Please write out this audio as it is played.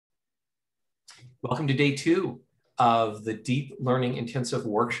Welcome to day 2 of the Deep Learning Intensive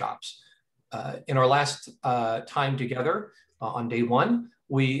workshops. In our last time together on day 1,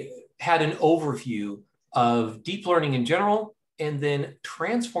 we had an overview of deep learning in general and then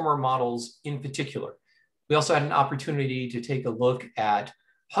transformer models in particular. We also had an opportunity to take a look at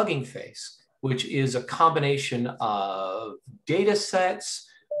Hugging Face, which is a combination of data sets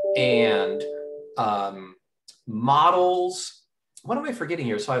and models. What am I forgetting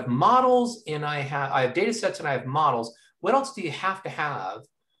here? So I have models and I have data sets and I have models. What else do you have to have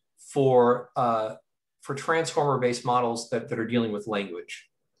for transformer-based models that are dealing with language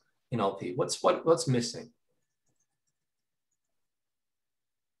in LP? What's missing?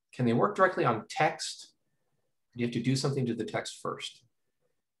 Can they work directly on text? You have to do something to the text first.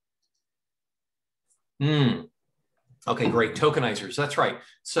 Okay, great. Tokenizers. That's right.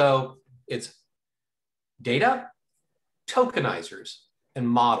 So it's data, tokenizers, and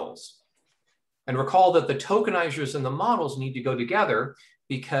models. And recall that the tokenizers and the models need to go together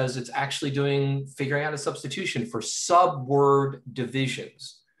because it's actually figuring out a substitution for subword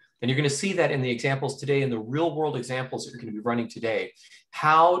divisions. And you're going to see that in the examples today, in the real world examples that you're going to be running today,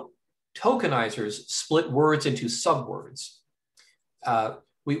 how tokenizers split words into subwords.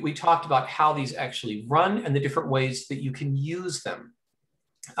 We talked about how these actually run and the different ways that you can use them.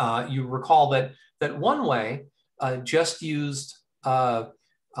 You recall that one way just used the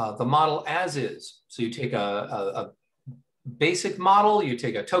model as is. So you take a basic model, you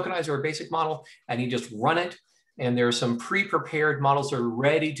take a tokenizer or a basic model, and you just run it. And there are some pre-prepared models that are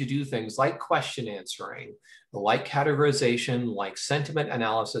ready to do things like question answering, like categorization, like sentiment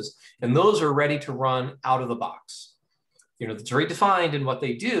analysis, and those are ready to run out of the box. It's very defined in what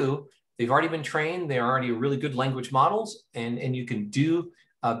they do. They've already been trained. They're already really good language models, and you can do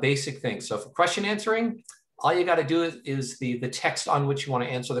basic things. So for question answering, all you got to do is the text on which you want to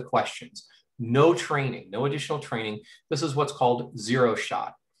answer the questions. No training, no additional training. This is what's called zero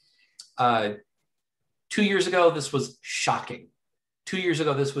shot. 2 years ago, this was shocking. 2 years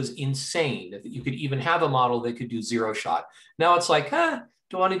ago, this was insane that you could even have a model that could do zero shot. Now it's like, do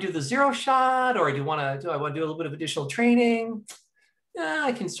I want to do the zero shot, or do I want to do a little bit of additional training?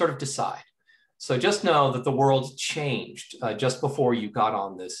 I can sort of decide. So just know that the world changed just before you got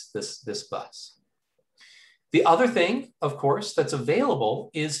on this bus. The other thing, of course, that's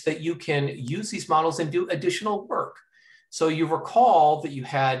available is that you can use these models and do additional work. So you recall that you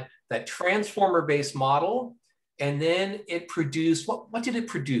had that transformer-based model, and then it produced, what did it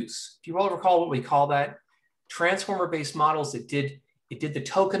produce? Do you all recall what we call that? Transformer-based models, it did the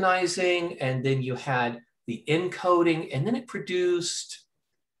tokenizing, and then you had the encoding, and then it produced,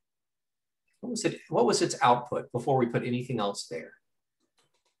 what was its output before we put anything else there?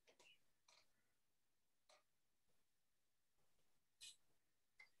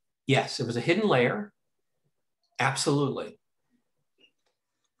 Yes, it was a hidden layer. Absolutely.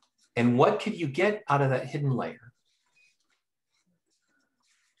 And what could you get out of that hidden layer?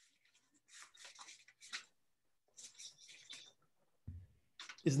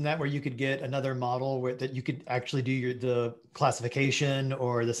 Isn't that where you could get another model that you could actually do the classification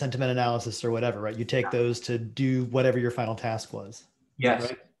or the sentiment analysis or whatever, right? You take those to do whatever your final task was. Yes.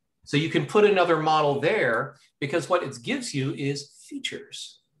 Right? So you can put another model there because what it gives you is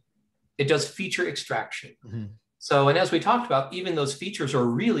features. It does feature extraction. Mm-hmm. So, and as we talked about, even those features are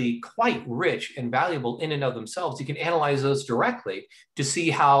really quite rich and valuable in and of themselves. You can analyze those directly to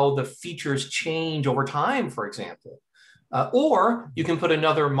see how the features change over time, for example. Or you can put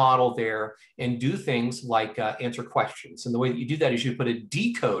another model there and do things like answer questions. And the way that you do that is you put a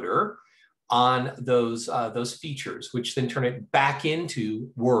decoder on those features, which then turn it back into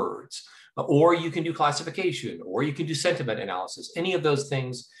words. Or you can do classification, or you can do sentiment analysis. Any of those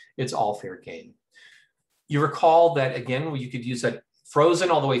things, it's all fair game. You recall that, again, you could use that frozen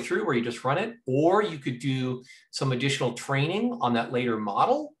all the way through where you just run it, or you could do some additional training on that later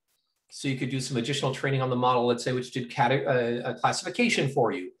model. So you could do some additional training on the model, let's say, which did a classification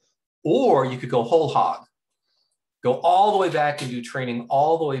for you. Or you could go whole hog, go all the way back and do training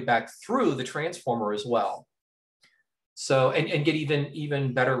all the way back through the transformer as well. So, and get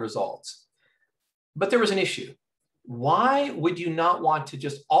even better results. But there was an issue. Why would you not want to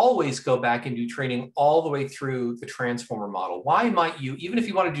just always go back and do training all the way through the transformer model? Why might you, even if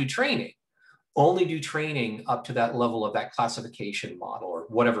you want to do training, only do training up to that level of that classification model or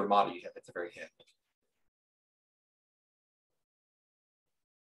whatever model you have at the very end?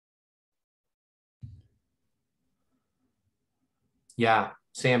 Yeah,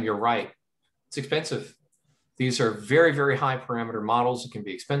 Sam, you're right. It's expensive. These are very, very high parameter models. It can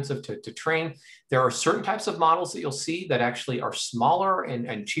be expensive to train. There are certain types of models that you'll see that actually are smaller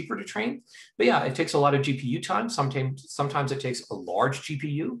and cheaper to train. But yeah, it takes a lot of GPU time. Sometimes it takes a large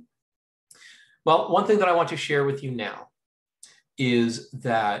GPU. Well, one thing that I want to share with you now is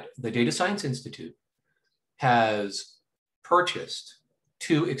that the Data Science Institute has purchased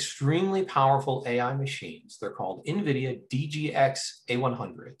 2 extremely powerful AI machines. They're called NVIDIA DGX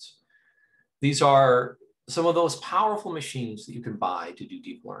A100s. These are some of those powerful machines that you can buy to do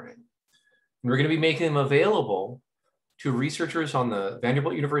deep learning. And we're going to be making them available to researchers on the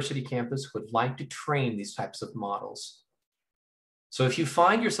Vanderbilt University campus who would like to train these types of models. So if you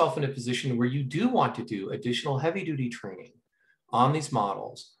find yourself in a position where you do want to do additional heavy-duty training on these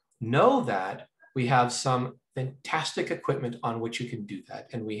models, know that we have some fantastic equipment on which you can do that.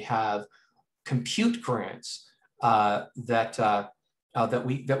 And we have compute grants that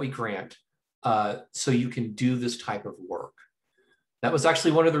we grant so you can do this type of work. That was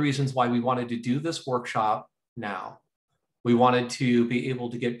actually one of the reasons why we wanted to do this workshop now. We wanted to be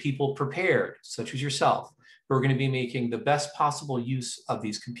able to get people prepared, such as yourself, who are going to be making the best possible use of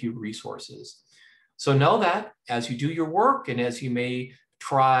these compute resources. So know that as you do your work and as you may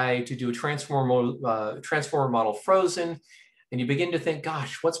try to do a transformer model frozen, and you begin to think,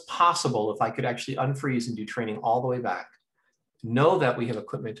 gosh, what's possible if I could actually unfreeze and do training all the way back? Know that we have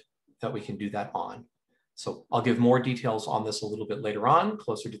equipment that we can do that on. So I'll give more details on this a little bit later on,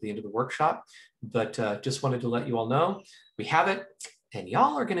 closer to the end of the workshop, but just wanted to let you all know we have it, and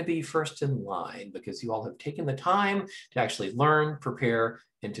y'all are going to be first in line because you all have taken the time to actually learn, prepare,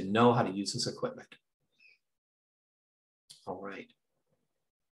 and to know how to use this equipment. All right.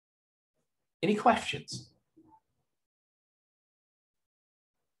 Any questions?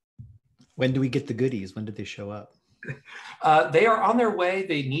 When do we get the goodies? When did they show up? They are on their way.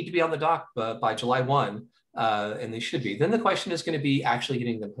 They need to be on the dock by July 1, and they should be. Then the question is going to be actually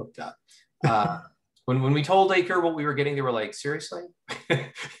getting them hooked up. When we told Acre what we were getting, they were like, seriously?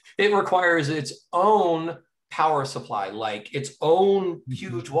 It requires its own power supply, like its own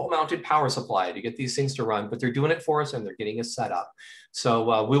huge wall-mounted power supply to get these things to run, but they're doing it for us and they're getting us set up.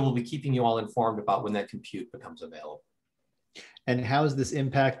 So we will be keeping you all informed about when that compute becomes available. And how is this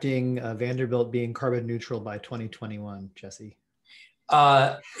impacting Vanderbilt being carbon neutral by 2021, Jesse?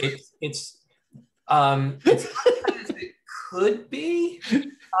 It could be.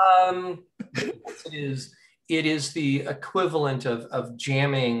 It is the equivalent of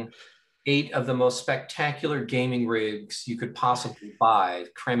jamming 8 of the most spectacular gaming rigs you could possibly buy,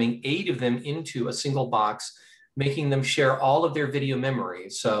 cramming 8 of them into a single box, making them share all of their video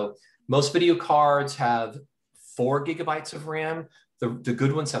memory. So most video cards have 4 gigabytes of RAM. The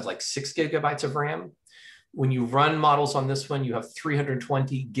good ones have like 6 gigabytes of RAM. When you run models on this one, you have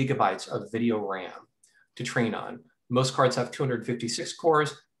 320 gigabytes of video RAM to train on. Most cards have 256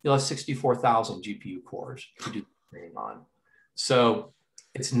 cores. You'll have 64,000 GPU cores to do training on. So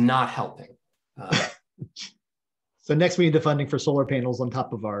it's not helping. So next we need the funding for solar panels on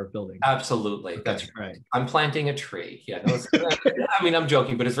top of our building. Absolutely. Okay, that's right. I'm planting a tree. Yeah, no, I mean, I'm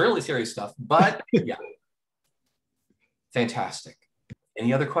joking, but it's really serious stuff. But yeah, fantastic.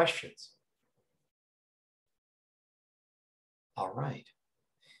 Any other questions? All right.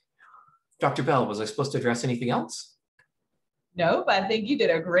 Dr. Bell, was I supposed to address anything else? No, but I think you did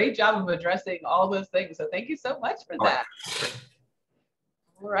a great job of addressing all those things. So thank you so much for that.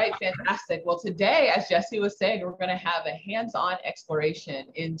 All right, fantastic. Well, today, as Jesse was saying, we're going to have a hands-on exploration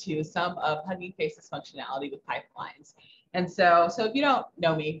into some of Hugging Face's functionality with pipelines. And so if you don't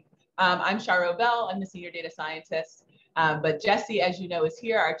know me, I'm Sharo Bell. I'm the senior data scientist. But Jesse, as you know, is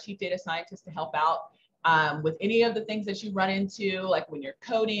here, our chief data scientist, to help out with any of the things that you run into, like when you're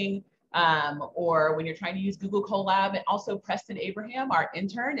coding, or when you're trying to use Google Colab. And also Preston Abraham, our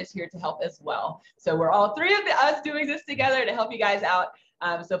intern, is here to help as well. So we're all 3 of us doing this together to help you guys out.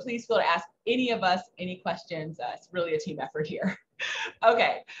 So please feel to ask any of us any questions. It's really a team effort here.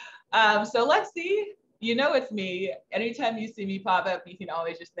 Okay, so let's see. You know it's me. Anytime you see me pop up, you can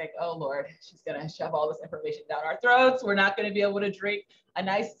always just think, oh Lord, she's gonna shove all this information down our throats. We're not gonna be able to drink a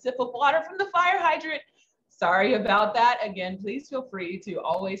nice sip of water from the fire hydrant. Sorry about that. Again, please feel free to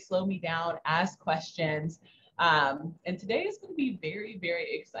always slow me down, ask questions. And today is going to be very,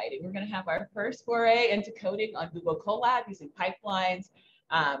 very exciting. We're going to have our first foray into coding on Google Colab using pipelines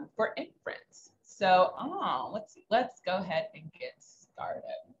for inference. So let's go ahead and get started.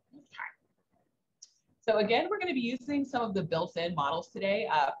 Okay. So again, we're going to be using some of the built-in models today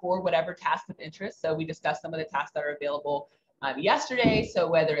for whatever task of interest. So we discussed some of the tasks that are available yesterday. So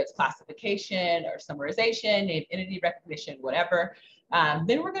whether it's classification or summarization, name entity recognition, whatever.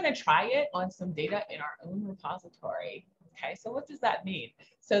 Then we're going to try it on some data in our own repository. Okay, so what does that mean?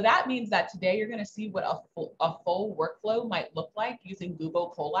 So that means that today you're going to see what a full workflow might look like using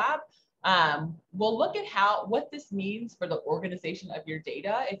Google Colab. We'll look at what this means for the organization of your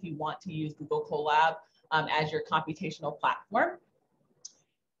data if you want to use Google Colab as your computational platform.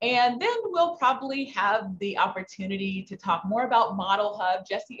 And then we'll probably have the opportunity to talk more about Model Hub.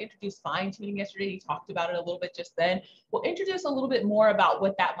 Jesse introduced fine-tuning yesterday. He talked about it a little bit just then. We'll introduce a little bit more about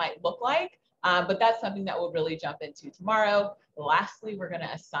what that might look like, but that's something that we'll really jump into tomorrow. Lastly, we're going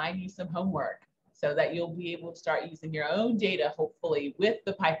to assign you some homework so that you'll be able to start using your own data, hopefully, with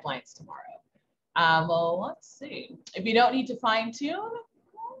the pipelines tomorrow. Well, let's see. If you don't need to fine-tune,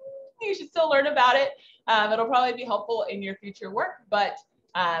 you should still learn about it. It'll probably be helpful in your future work, but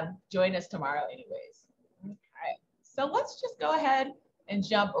join us tomorrow anyways. Okay, so let's just go ahead and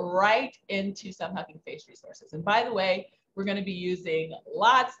jump right into some Hugging Face resources. And by the way, we're going to be using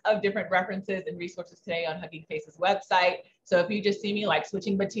lots of different references and resources today on Hugging Face's website. So if you just see me like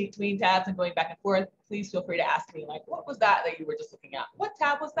switching between tabs and going back and forth, please feel free to ask me like, what was that you were just looking at? What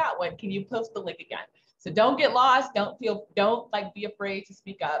tab was that one? Can you post the link again? So don't get lost. Don't be afraid to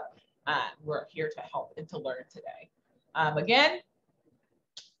speak up. We're here to help and to learn today. Again,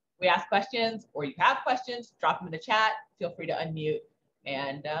 we ask questions or you have questions, drop them in the chat. Feel free to unmute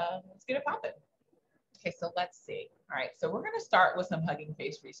and let's get it popping. Okay, so let's see. All right, so we're going to start with some Hugging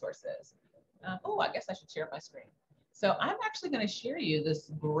Face resources. Oh, I guess I should share my screen. So I'm actually going to share you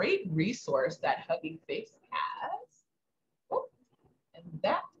this great resource that Hugging Face has. Oh, and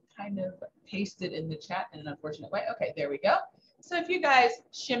that kind of pasted in the chat in an unfortunate way. Okay, there we go. So if you guys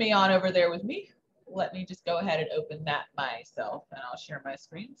shimmy on over there with me, let me just go ahead and open that myself and I'll share my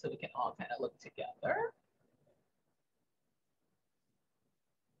screen so we can all kind of look together.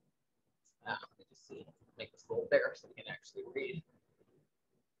 Let me just see, make this a little bigger so we can actually read.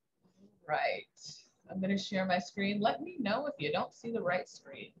 Right, I'm going to share my screen. Let me know if you don't see the right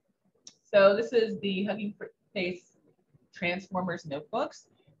screen. So this is the Hugging Face Transformers Notebooks.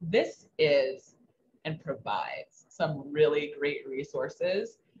 This is and provides some really great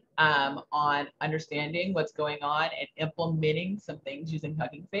resources on understanding what's going on and implementing some things using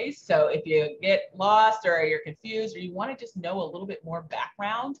Hugging Face. So if you get lost or you're confused or you want to just know a little bit more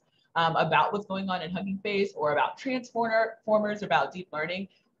background about what's going on in Hugging Face or about transformers, about deep learning,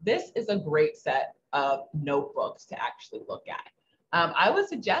 this is a great set of notebooks to actually look at. I would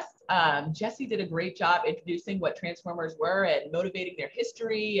suggest Jesse did a great job introducing what transformers were and motivating their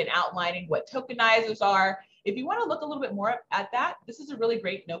history and outlining what tokenizers are. If you want to look a little bit more at that, this is a really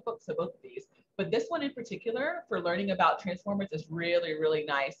great notebook. So both of these, but this one in particular for learning about transformers is really, really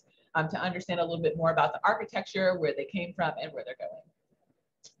nice to understand a little bit more about the architecture, where they came from and where they're going.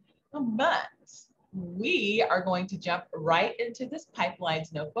 But we are going to jump right into this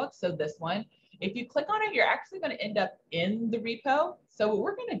pipelines notebook. So this one, if you click on it, you're actually going to end up in the repo. So what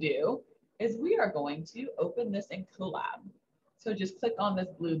we're going to do is we are going to open this in Colab. So just click on this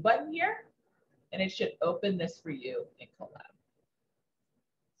blue button here, and it should open this for you in Colab.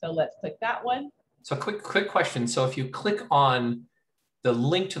 So let's click that one. So quick question. So if you click on the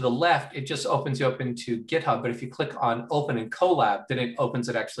link to the left, it just opens you up into GitHub. But if you click on open in Colab, then it opens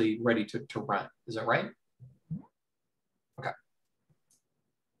it actually ready to run. Is that right? Okay.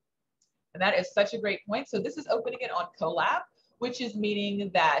 And that is such a great point. So this is opening it on Colab, which is meaning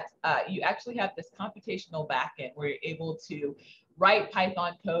that you actually have this computational backend where you're able to write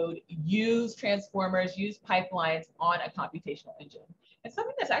Python code, use transformers, use pipelines on a computational engine. And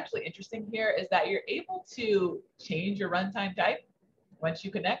something that's actually interesting here is that you're able to change your runtime type once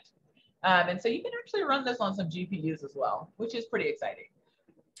you connect. And so you can actually run this on some GPUs as well, which is pretty exciting.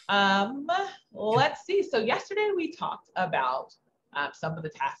 Let's see. So yesterday we talked about some of the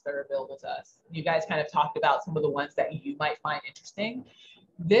tasks that are available to us. You guys kind of talked about some of the ones that you might find interesting.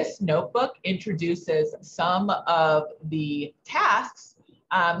 This notebook introduces some of the tasks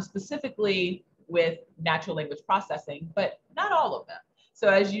specifically with natural language processing, but not all of them. So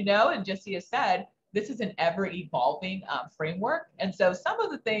as you know, and Jesse has said, this is an ever-evolving framework. And so some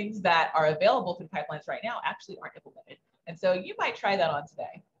of the things that are available through pipelines right now actually aren't implemented. And so you might try that on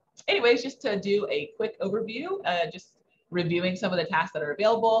today. Anyways, just to do a quick overview, just reviewing some of the tasks that are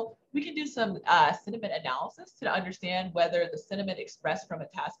available, we can do some sentiment analysis to understand whether the sentiment expressed from a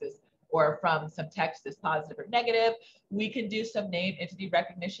task is or from some text is positive or negative. We can do some name entity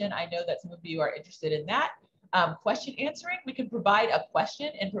recognition. I know that some of you are interested in that. Question answering, we can provide a question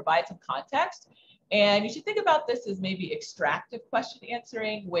and provide some context. And you should think about this as maybe extractive question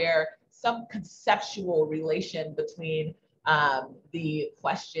answering, where some conceptual relation between the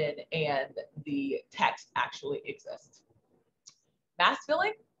question and the text actually exists. mass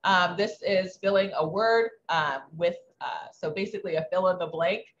filling. This is filling a word with, so basically a fill in the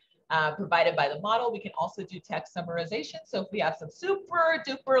blank provided by the model. We can also do text summarization. So if we have some super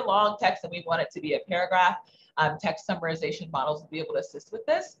duper long text and we want it to be a paragraph, text summarization models will be able to assist with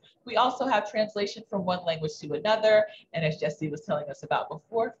this. We also have translation from one language to another. And as Jesse was telling us about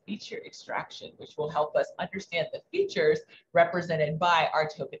before, feature extraction, which will help us understand the features represented by our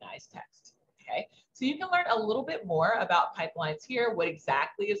tokenized text. Okay, so you can learn a little bit more about pipelines here, what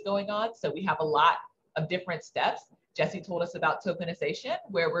exactly is going on. So we have a lot of different steps. Jesse told us about tokenization,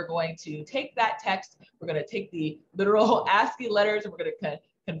 where we're going to take that text, we're going to take the literal ASCII letters, and we're going to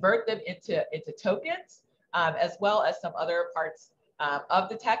convert them into tokens, as well as some other parts of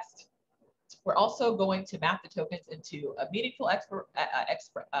the text. We're also going to map the tokens into a meaningful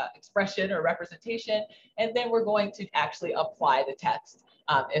expression or representation, and then we're going to actually apply the text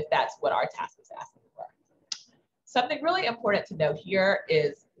if that's what our task is asking for. Something really important to note here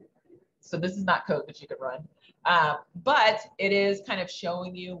is, so this is not code that you could run, but it is kind of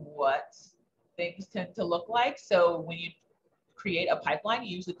showing you what things tend to look like. So when you create a pipeline,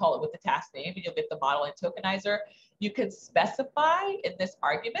 you usually call it with the task name, and you'll get the model and tokenizer. You can specify in this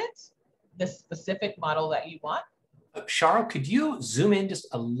argument the specific model that you want. Cheryl, could you zoom in just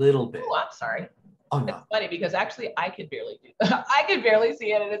a little bit? Oh, I'm sorry. Oh, no. It's funny because actually I can barely do that. I can barely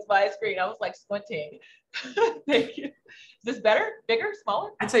see it, and it's my screen. I was like squinting. Thank you. Is this better, bigger,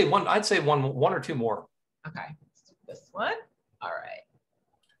 smaller? I'd say one or two more. Okay, let's do this one. All right.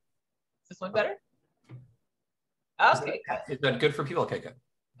 Is this one better? Okay. Is that good for people? Okay, good.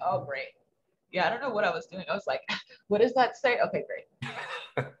 Oh, great. Yeah, I don't know what I was doing. I was like, what does that say? Okay,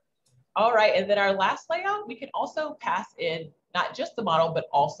 great. All right, and then our last layout, we can also pass in not just the model, but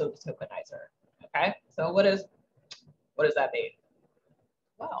also the tokenizer. Okay, so what does that mean?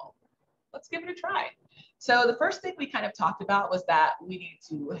 Well, let's give it a try. So the first thing we kind of talked about was that we need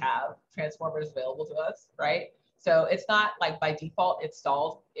to have transformers available to us, right? So it's not like by default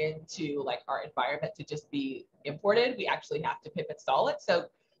installed into like our environment to just be imported. We actually have to pip install it. So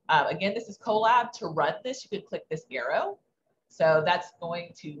again, this is Colab. To run this, you can click this arrow. So that's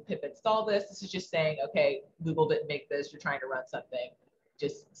going to pip install this. This is just saying, okay, Google didn't make this. You're trying to run something.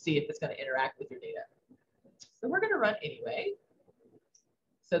 Just see if it's going to interact with your data. So we're going to run anyway.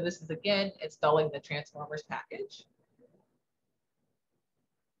 So this is, again, installing the Transformers package.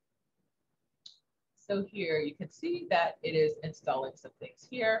 So here you can see that it is installing some things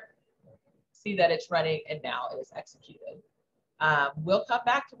here. See that it's running, and now it is executed. We'll come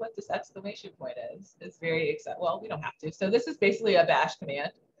back to what this exclamation point is. It's very exciting. Well, we don't have to. So this is basically a bash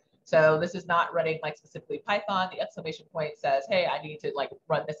command. So this is not running like specifically Python. The exclamation point says, hey, I need to like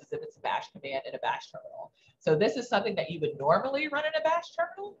run this as if it's a bash command in a bash terminal. So this is something that you would normally run in a bash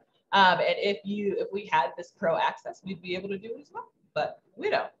terminal. And if we had this pro access, we'd be able to do it as well. But we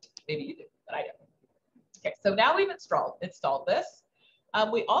don't. Maybe you do, but I don't. Okay, so now we've installed this.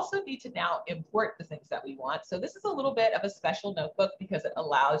 We also need to now import the things that we want. So this is a little bit of a special notebook because it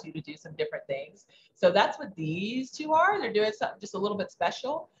allows you to do some different things. So that's what these two are. They're doing something just a little bit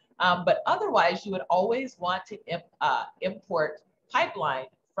special. But otherwise, you would always want to import pipeline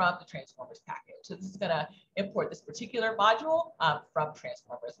from the Transformers package. So this is going to import this particular module from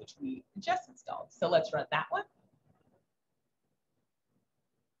Transformers, which we just installed. So let's run that one.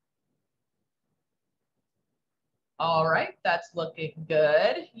 All right, that's looking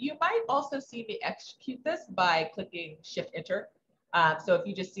good. You might also see me execute this by clicking Shift Enter. So if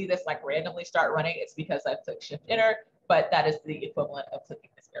you just see this like randomly start running, it's because I've clicked Shift Enter, but that is the equivalent of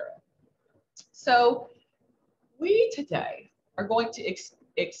clicking this arrow. So we today are going to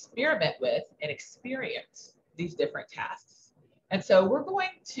experiment with and experience these different tasks. And so we're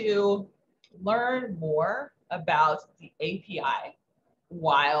going to learn more about the API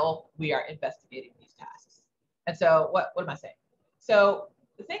while we are investigating these tasks. And so what am I saying? So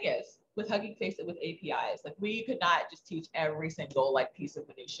the thing is, with Hugging Face and with APIs, like we could not just teach every single like piece of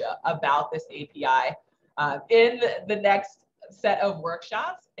minutia about this API in the next set of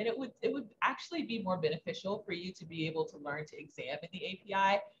workshops. And it would actually be more beneficial for you to be able to learn to examine the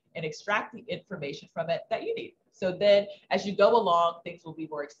API and extract the information from it that you need. So then as you go along, things will be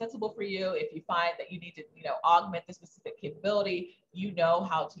more extensible for you. If you find that you need to, augment the specific capability, you know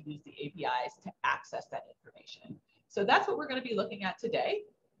how to use the APIs to access that information. So that's what we're going to be looking at today.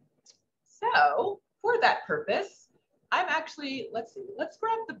 So for that purpose, I'm actually, let's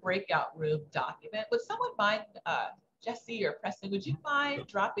grab the breakout room document. Would someone mind, Jesse or Preston, would you mind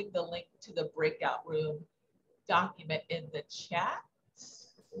dropping the link to the breakout room document in the chat?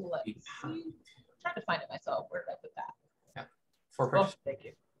 Let's see. I'm trying to find it myself. Where did I put that? Yeah. Thank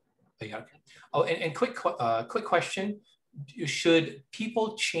you. Oh, and quick question. should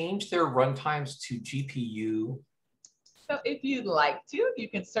people change their runtimes to GPU? So if you'd like to, you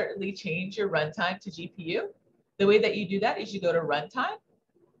can certainly change your runtime to GPU. The way that you do that is you go to runtime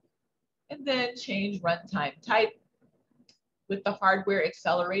and then change runtime type. With the hardware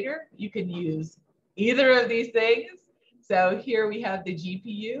accelerator, you can use either of these things. So here we have the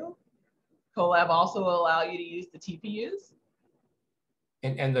GPU. Colab also will allow you to use the TPUs.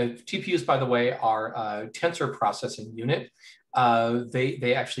 And the TPUs, by the way, are tensor processing unit.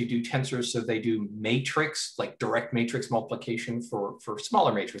 They actually do tensors, so they do matrix, like direct matrix multiplication for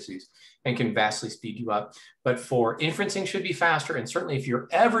smaller matrices, and can vastly speed you up. But for inferencing should be faster, and certainly if you're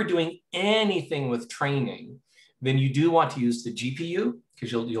ever doing anything with training, then you do want to use the GPU,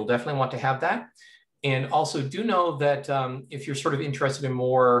 because you'll definitely want to have that. And also do know that if you're sort of interested in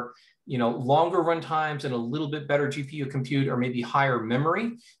more longer runtimes and a little bit better GPU compute, or maybe higher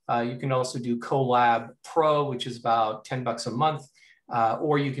memory, you can also do Colab Pro, which is about $10 a month,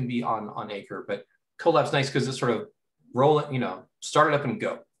 or you can be on Acre. But Colab's nice because it's sort of roll it, start it up and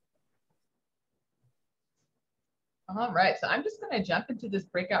go. All right, so I'm just going to jump into this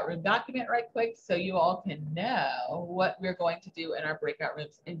breakout room document right quick so you all can know what we're going to do in our breakout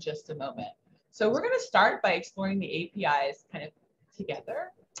rooms in just a moment. So we're going to start by exploring the APIs kind of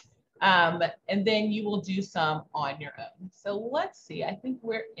together. And then you will do some on your own. So let's see, I think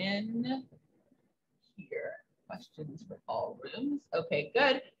we're in here. Questions for all rooms. Okay,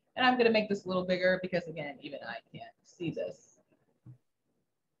 good. And I'm going to make this a little bigger because, again, even I can't see this.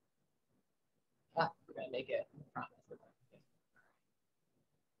 We're going to make it. I promise.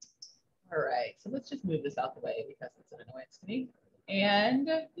 All right, so let's just move this out the way because it's an annoyance to me. And,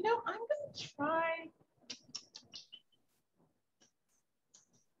 I'm going to try.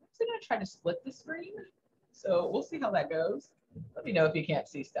 I'm going to try to split the screen. So we'll see how that goes. Let me know if you can't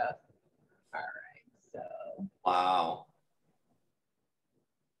see stuff. All right, so. Wow.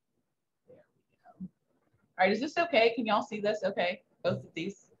 There we go. All right, is this okay? Can y'all see this? Okay, both of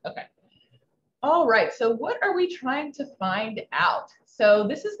these? Okay. All right, so what are we trying to find out? So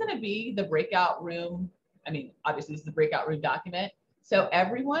this is going to be the breakout room. I mean, obviously this is the breakout room document. So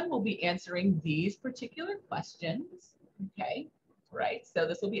everyone will be answering these particular questions. Okay. Right, so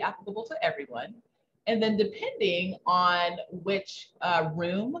this will be applicable to everyone. And then depending on which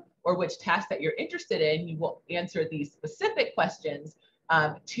room or which task that you're interested in, you will answer these specific questions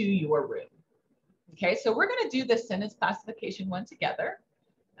to your room. Okay, so we're going to do the sentence classification one together.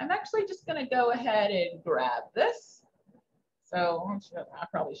 I'm actually just going to go ahead and grab this. So I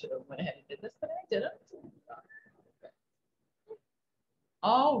probably should have went ahead and did this, but I didn't.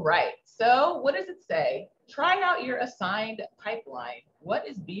 All right, so what does it say? Try out your assigned pipeline. What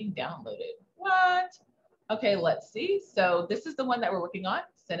is being downloaded? What? Okay, let's see. So this is the one that we're working on,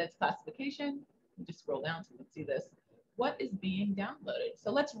 sentence classification. Just scroll down so you can see this. What is being downloaded?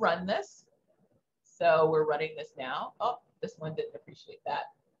 So let's run this. So we're running this now. Oh, this one didn't appreciate that.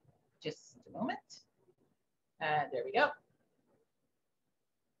 Just a moment. And there we go.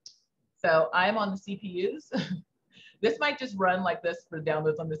 So I'm on the CPUs. This might just run like this for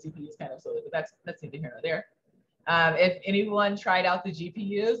downloads on the CPUs kind of slowly, but that's neither here nor there. If anyone tried out the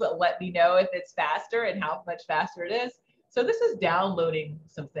GPUs, let me know if it's faster and how much faster it is. So this is downloading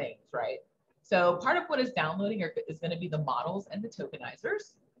some things, right? So part of what is downloading is going to be the models and the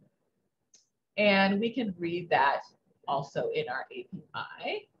tokenizers. And we can read that also in our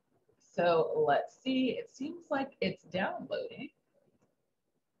API. So let's see, it seems like it's downloading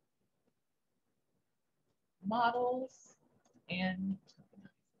models and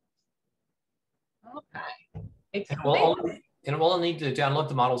okay. And we'll need to download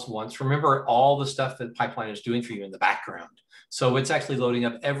the models once. Remember all the stuff that Pipeline is doing for you in the background. So it's actually loading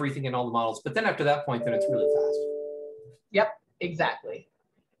up everything in all the models. But then after that point, then it's really fast. Yep, exactly.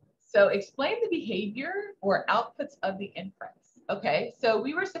 So explain the behavior or outputs of the inference. Okay, so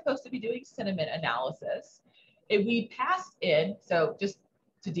we were supposed to be doing sentiment analysis. If we passed in, so just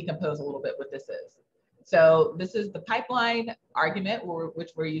to decompose a little bit what this is. So this is the pipeline argument which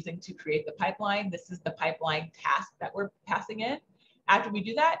we're using to create the pipeline. This is the pipeline task that we're passing in. After we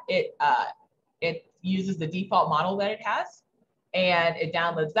do that, it uses the default model that it has, and it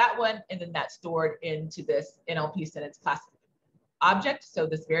downloads that one, and then that's stored into this NLP sentence class object, so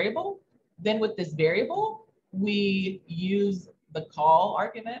this variable. Then with this variable, we use the call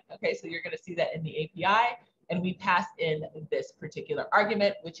argument. Okay, so you're going to see that in the API, and we pass in this particular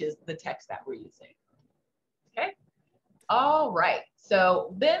argument, which is the text that we're using. Okay, all right,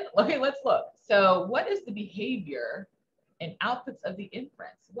 so then, okay, let's look. So what is the behavior and outputs of the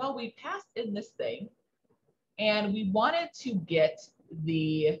inference? Well, we passed in this thing, and we wanted to get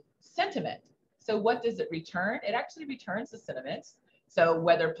the sentiment. So what does it return? It actually returns the sentiments, so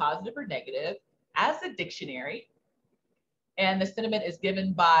whether positive or negative, as a dictionary. And the sentiment is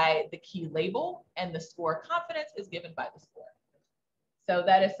given by the key label, and the score confidence is given by the score. So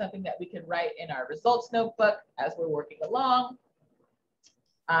that is something that we can write in our results notebook as we're working along.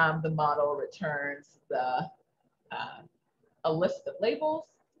 The model returns a list of labels,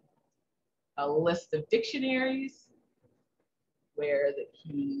 a list of dictionaries where the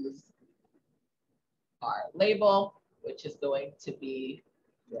keys are label, which is going to be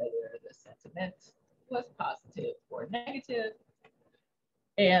whether the sentiment was positive or negative,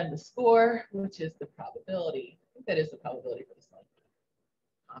 and the score, which is the probability. I think that is the probability for this one.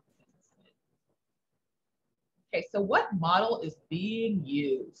 Okay, so what model is being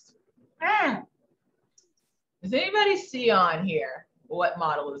used? Does anybody see on here what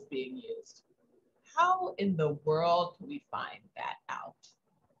model is being used? How in the world can we find that out?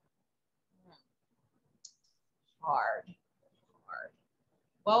 Hard.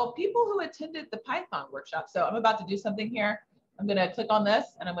 Well, people who attended the Python workshop, so I'm about to do something here. I'm going to click on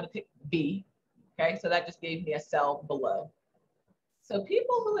this and I'm going to pick B. Okay, so that just gave me a cell below. So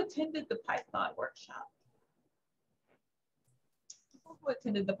people who attended the Python workshop,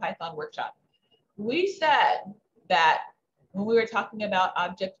 we said that when we were talking about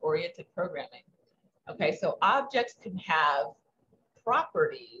object-oriented programming, okay, so objects can have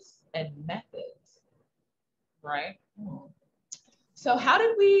properties and methods, right? So how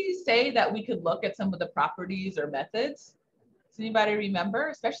did we say that we could look at some of the properties or methods? Does anybody remember,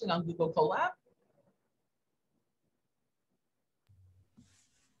 especially on Google Colab?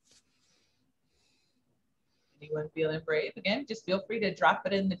 Anyone feeling brave? Again, just feel free to drop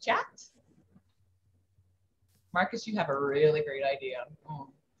it in the chat. Marcus, you have a really great idea.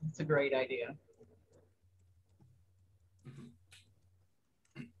 It's a great idea.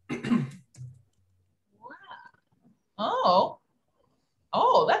 Wow.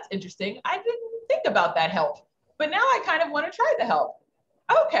 Oh, that's interesting. I didn't think about that help, but now I kind of want to try the help.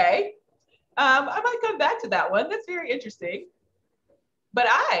 Okay. I might come back to that one. That's very interesting. But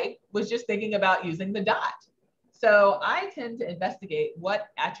I was just thinking about using the dot. So I tend to investigate what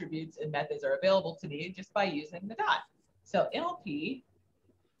attributes and methods are available to me just by using the dot. So NLP,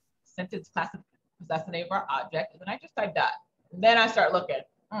 sentence classification, that's the name of our object. And then I just type dot. And then I start looking.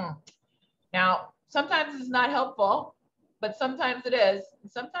 Now, sometimes it's not helpful, but sometimes it is.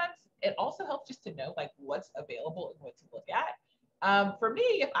 And sometimes it also helps just to know like what's available and what to look at. For me,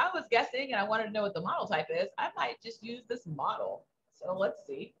 if I was guessing and I wanted to know what the model type is, I might just use this model. So let's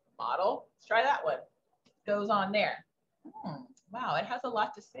see, model, let's try that one. Goes on there. Wow, it has a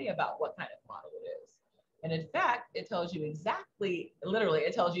lot to say about what kind of model it is. And in fact, it tells you exactly, literally,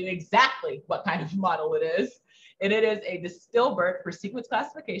 it tells you exactly what kind of model it is. And it is a Distilbert for sequence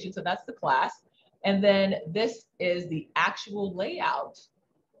classification. So that's the class. And then this is the actual layout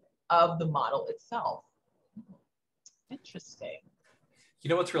of the model itself. Interesting.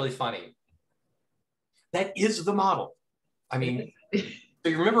 You know what's really funny? That is the model. I mean, so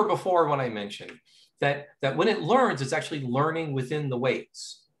you remember before when I mentioned that when it learns, it's actually learning within the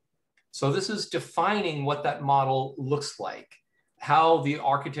weights. So this is defining what that model looks like, how the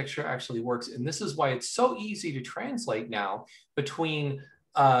architecture actually works. And this is why it's so easy to translate now between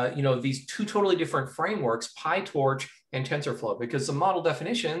these two totally different frameworks, PyTorch and TensorFlow, because the model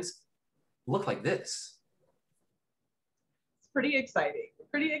definitions look like this. It's pretty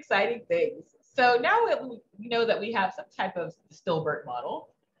exciting things. So now we know that we have some type of Distilbert model.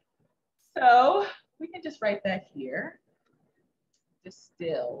 So we can just write that here.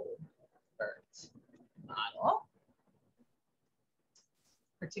 Distilbert model,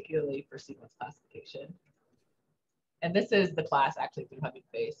 particularly for sequence classification. And this is the class actually through Hugging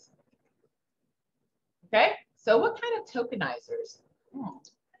Face. Okay, so what kind of tokenizers?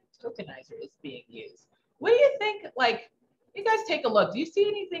 Tokenizer is being used. What do you think, like, you guys take a look. Do you see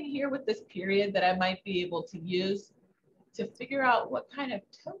anything here with this period that I might be able to use to figure out what kind of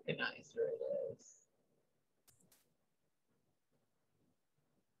tokenizer it is?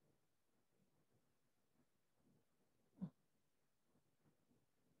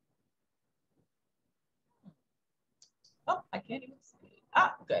 Oh, I can't even see.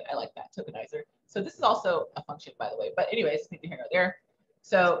 Ah, good. I like that, tokenizer. So this is also a function, by the way. But anyways, neither here nor there.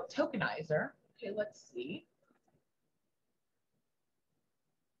 So tokenizer. Okay, let's see.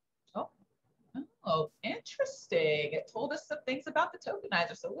 Oh, interesting. It told us some things about the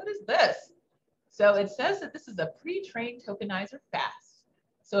tokenizer. So what is this? So it says that this is a pre-trained tokenizer fast.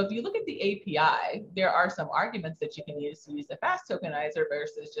 So if you look at the API, there are some arguments that you can use to use the fast tokenizer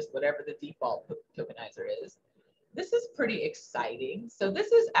versus just whatever the default tokenizer is. this is pretty exciting. So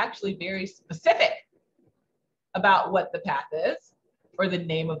this is actually very specific about what the path is, or the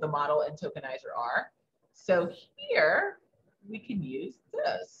name of the model and tokenizer are. So here we can use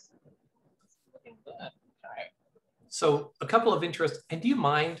this. Looking good. Okay. So a couple of interests, and do you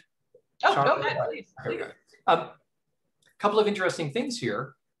mind? Oh, go ahead, please. Couple of interesting things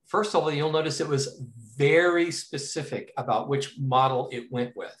here. First of all, you'll notice it was very specific about which model it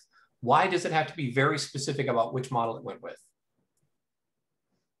went with. Why does it have to be very specific about which model it went with?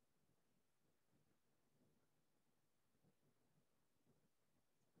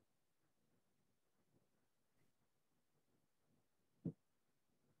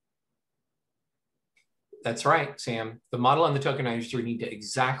 That's right, Sam. The model and the tokenizer need to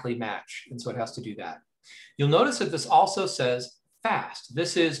exactly match, and so it has to do that. You'll notice that this also says fast.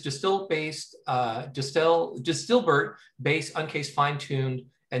 This is Distilbert base uncased fine-tuned,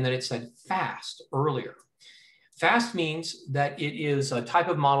 and then it said fast earlier. Fast means that it is a type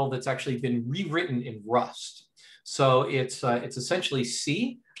of model that's actually been rewritten in Rust. So it's essentially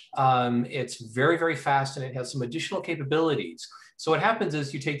C. It's very, very fast, and it has some additional capabilities. So what happens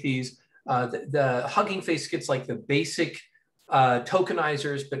is you take these, the Hugging Face gets like the basic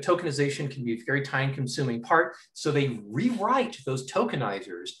tokenizers, but tokenization can be a very time-consuming part. So they rewrite those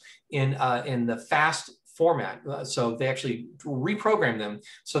tokenizers in the fast format. So they actually reprogram them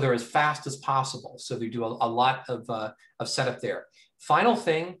so they're as fast as possible. So they do a lot of setup there. Final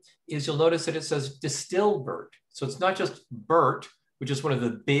thing is you'll notice that it says Distilbert. So it's not just BERT, which is one of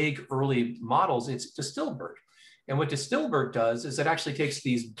the big early models, it's Distilbert. And what Distilbert does is it actually takes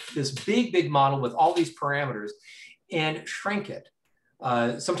this big model with all these parameters and shrink it.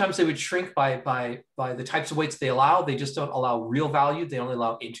 Sometimes they would shrink by the types of weights they allow. They just don't allow real value. They only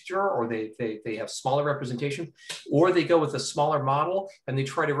allow integer, or they have smaller representation, or they go with a smaller model and they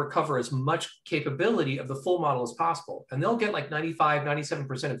try to recover as much capability of the full model as possible. And they'll get like 95,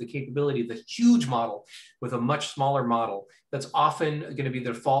 97% of the capability of the huge model with a much smaller model. That's often going to be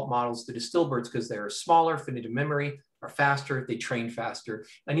the default models, the Distilberts, because they're smaller, fit into memory, are faster, they train faster,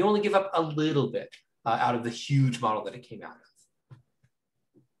 and you only give up a little bit out of the huge model that it came out of.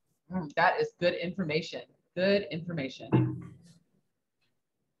 That is good information. Good information.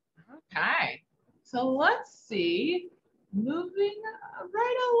 Okay, so let's see. Moving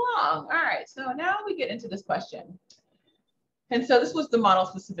right along. All right, so now we get into this question. And so this was the model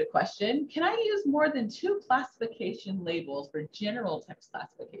specific question. Can I use more than 2 classification labels for general text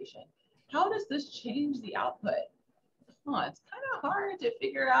classification? How does this change the output? It's kind of hard to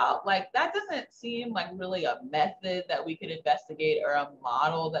figure out. Like, that doesn't seem like really a method that we could investigate, or a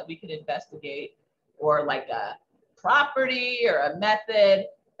model that we could investigate, or like a property or a method.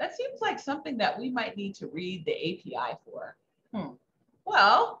 That seems like something that we might need to read the API for.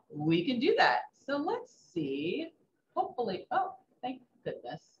 Well, we can do that. So let's see. Hopefully, oh, thank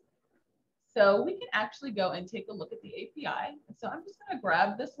goodness. So we can actually go and take a look at the API. So I'm just going to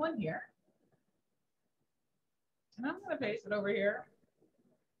grab this one here. And I'm going to paste it over here.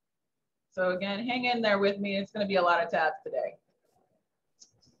 So again, hang in there with me. It's going to be a lot of tabs today.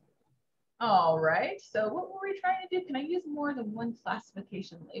 All right. So what were we trying to do? Can I use more than 1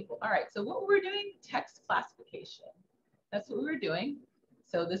 classification label? All right. So what we're doing, text classification. That's what we were doing.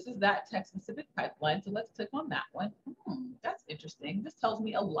 So this is that text specific pipeline. So let's click on that one. That's interesting. This tells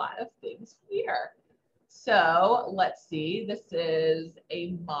me a lot of things here. So let's see, this is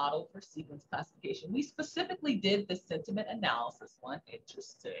a model for sequence classification. We specifically did the sentiment analysis one.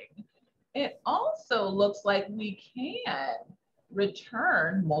 Interesting. It also looks like we can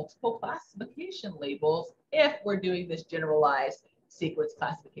return multiple classification labels if we're doing this generalized sequence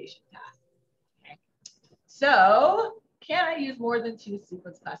classification task. Okay. So can I use more than 2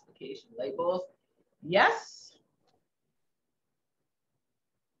 sequence classification labels? Yes.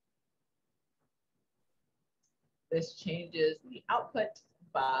 This changes the output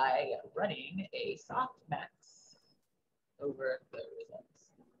by running a softmax over the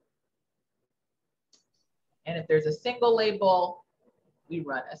results. And if there's a single label, we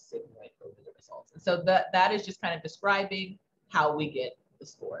run a sigmoid over the results. And so that is just kind of describing how we get the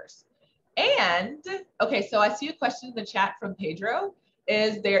scores. And, okay, so I see a question in the chat from Pedro.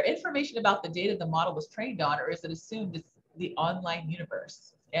 Is there information about the data the model was trained on, or is it assumed it's the online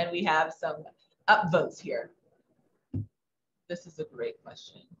universe? And we have some upvotes here. This is a great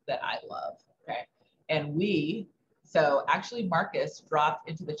question that I love, okay? And so actually Marcus dropped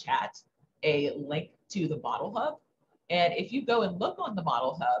into the chat a link to the Model Hub. And if you go and look on the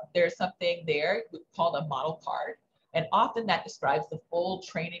Model Hub, there's something there called a model card. And often that describes the full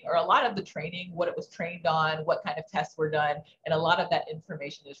training, or a lot of the training, what it was trained on, what kind of tests were done. And a lot of that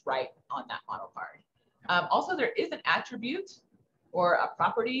information is right on that model card. Also, there is an attribute or a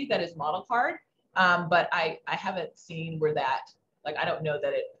property that is model card, but I haven't seen where that, like, I don't know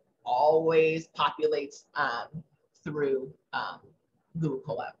that it always populates through Google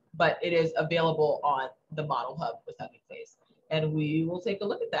Colab, but it is available on the Model Hub with Hugging Face. And we will take a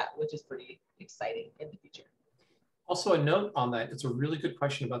look at that, which is pretty exciting in the future. Also, a note on that, it's a really good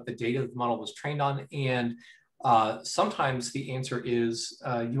question about the data the model was trained on. And sometimes the answer is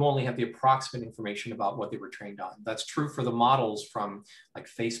you only have the approximate information about what they were trained on. That's true for the models from like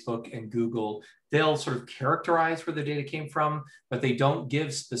Facebook and Google. They'll sort of characterize where the data came from, but they don't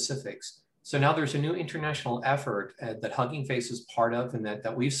give specifics. So now there's a new international effort that Hugging Face is part of and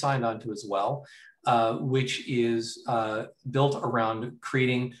that we've signed on to as well, which is built around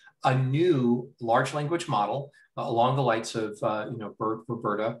creating a new large language model along the likes of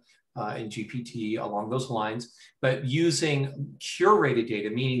Roberta and GPT, along those lines, but using curated data,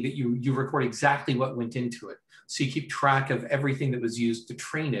 meaning that you record exactly what went into it. So you keep track of everything that was used to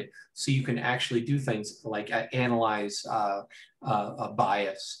train it, so you can actually do things like analyze a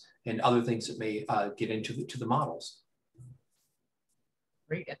bias and other things that may get into the models.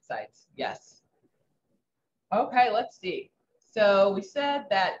 Great insights, yes. Okay, let's see. So we said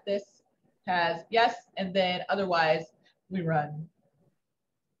that this has yes, and then otherwise we run.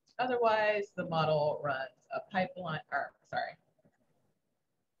 Otherwise, the model runs a pipeline, or sorry,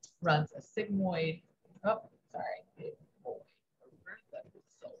 runs a sigmoid. Oh, sorry.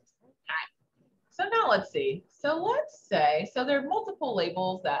 So now let's see. So let's say, so there are multiple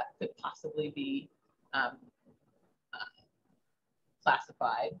labels that could possibly be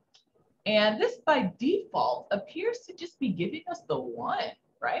classified. And this by default appears to just be giving us the one,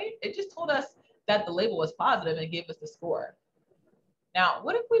 right? It just told us that the label was positive and gave us the score. Now,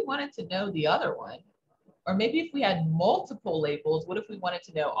 what if we wanted to know the other one? Or maybe if we had multiple labels, what if we wanted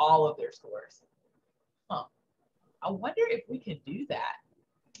to know all of their scores? I wonder if we can do that.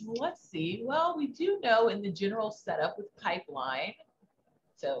 Let's see. Well, we do know in the general setup with pipeline.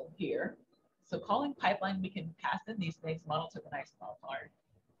 So here, so calling pipeline, we can pass in these things, model tokenize, model card.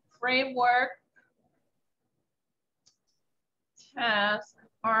 Framework, task,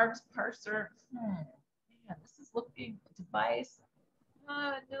 arms, parser. Man, this is looking device.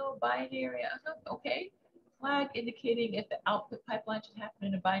 No binary. Okay. Flag indicating if the output pipeline should happen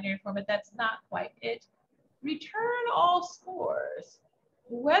in a binary format. That's not quite it. Return all scores.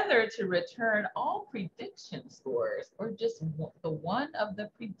 Whether to return all prediction scores or just the one of the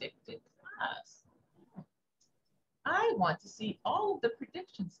predicted class. I want to see all of the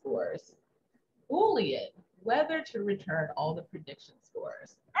prediction scores. Boolean, whether to return all the prediction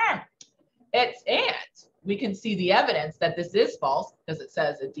scores. And we can see the evidence that this is false because it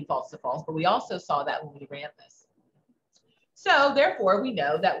says it defaults to false, but we also saw that when we ran this. So therefore, we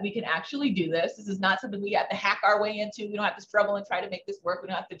know that we can actually do this. This is not something we have to hack our way into. We don't have to struggle and try to make this work. We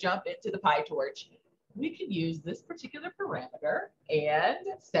don't have to jump into the PyTorch. We can use this particular parameter and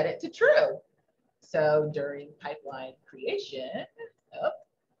set it to true. So during pipeline creation,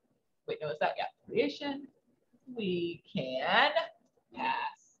 creation, we can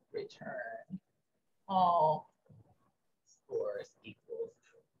pass return all scores equals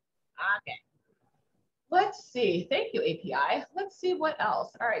true. Okay. Let's see. Thank you, API. Let's see what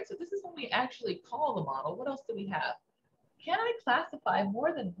else. All right. So this is when we actually call the model. What else do we have? Can I classify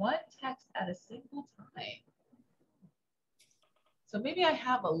more than one text at a single time? So maybe I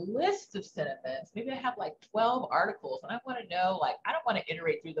have a list of sentiments. Maybe I have like 12 articles and I want to know, like, I don't want to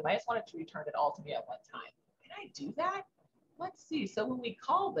iterate through them. I just want it to return it all to me at one time. Can I do that? Let's see. So when we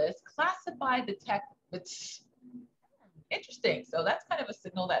call this, classify the text, it's interesting. So that's kind of a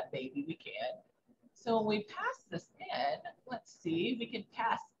signal that maybe we can. So when we pass this in, let's see, we can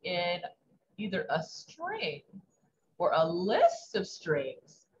pass in either a string or a list of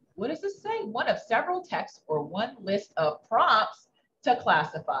strings. What does this say? One of several texts or one list of prompts to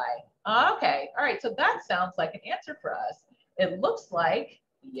classify. Okay, all right, so that sounds like an answer for us. It looks like,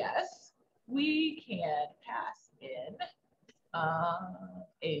 yes, we can pass in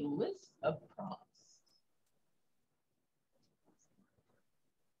a list of prompts.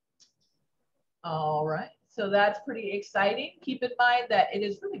 All right, so that's pretty exciting. Keep in mind that it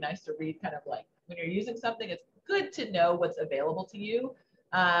is really nice to read kind of like when you're using something, it's good to know what's available to you.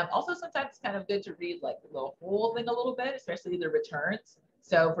 Also, sometimes it's kind of good to read like the whole thing a little bit, especially the returns.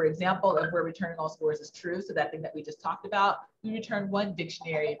 So for example, if we're returning all scores is true, so that thing that we just talked about, we return one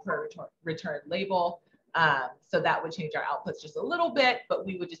dictionary per return label. So that would change our outputs just a little bit, but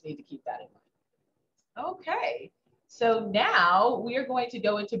we would just need to keep that in mind. Okay. So now we are going to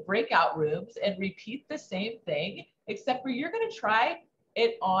go into breakout rooms and repeat the same thing, except for you're going to try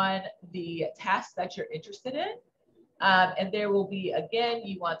it on the task that you're interested in. And there will be, again,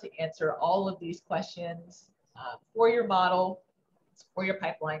 you want to answer all of these questions for your model, for your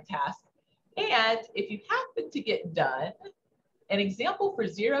pipeline task. And if you happen to get done, an example for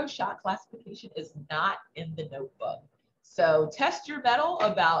zero-shot classification is not in the notebook. So test your mettle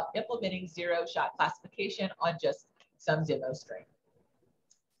about implementing zero-shot classification on just some demo string.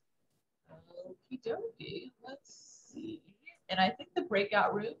 Okie dokie, let's see. And I think the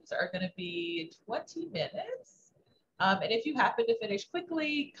breakout rooms are going to be 20 minutes. And if you happen to finish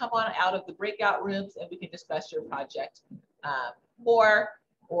quickly, come on out of the breakout rooms and we can discuss your project more.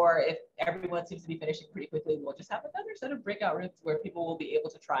 Or if everyone seems to be finishing pretty quickly, we'll just have another set of breakout rooms where people will be able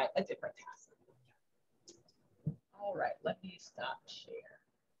to try a different task. All right, let me stop share.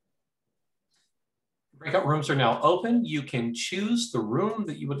 Breakout rooms are now open. You can choose the room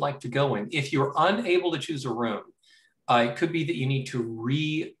that you would like to go in. If you're unable to choose a room, it could be that you need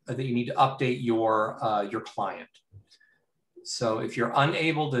to update your client. So if you're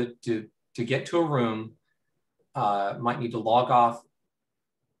unable to get to a room, might need to log off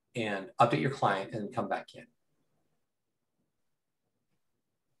and update your client and come back in.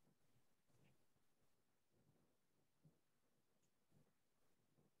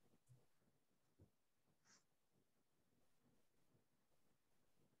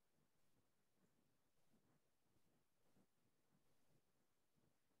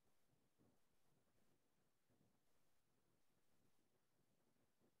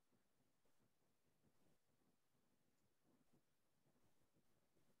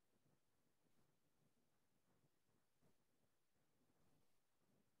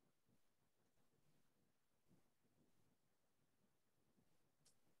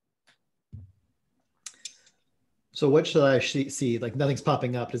 So what should I see? Like nothing's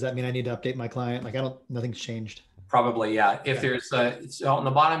popping up. Does that mean I need to update my client? Like nothing's changed. Probably, yeah. If there's so on the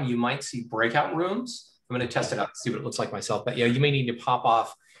bottom, you might see breakout rooms. I'm going to test it out, see what it looks like myself. But yeah, you may need to pop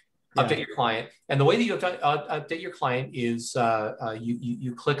off, update your client. And the way that you update your client is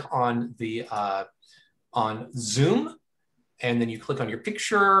you click on the on Zoom, and then you click on your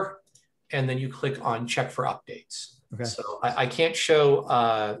picture, and then you click on check for updates. Okay. So I can't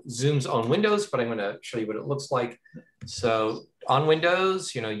show Zoom's on Windows, but I'm going to show you what it looks like. So on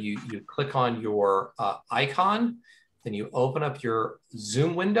Windows, you click on your icon, then you open up your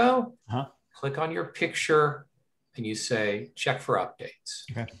Zoom window, click on your picture, and you say check for updates.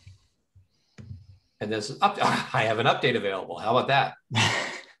 Okay. And this I have an update available. How about that?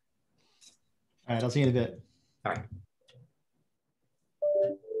 All right, I'll see you in a bit. All right.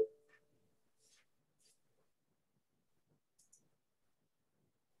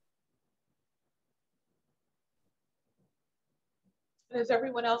 Is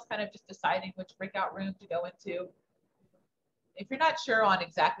everyone else kind of just deciding which breakout room to go into? If you're not sure on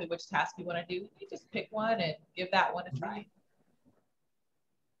exactly which task you want to do, you just pick one and give that one a try.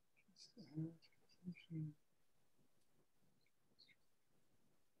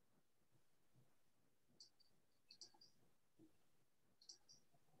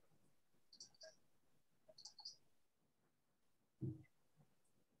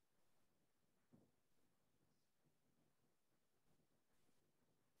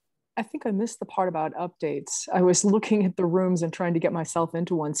 I think I missed the part about updates. I was looking at the rooms and trying to get myself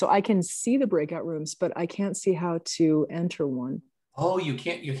into one. So I can see the breakout rooms, but I can't see how to enter one. Oh, you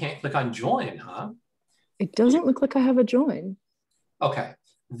can't click on join, huh? It doesn't look like I have a join. Okay,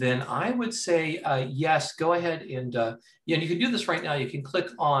 then I would say yes, go ahead and you can do this right now. You can click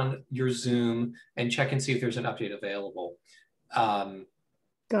on your Zoom and check and see if there's an update available.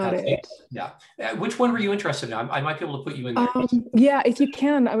 Got it. Yeah. Which one were you interested in? I might be able to put you in there. Yeah, if you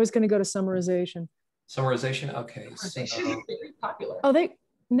can, I was going to go to summarization. Summarization. Okay. Summarization is very popular. Oh,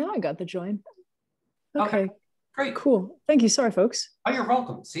 now I got the join. Okay. Great. Cool. Thank you. Sorry, folks. Oh, you're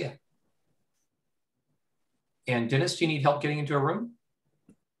welcome. See ya. And Dennis, do you need help getting into a room?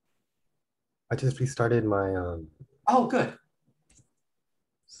 I just restarted my. Oh, good.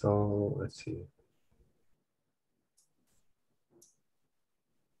 So let's see.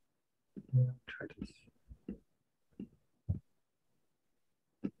 Try to.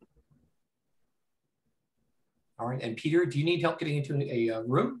 All right. And Peter, do you need help getting into a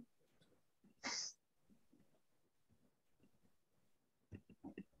room?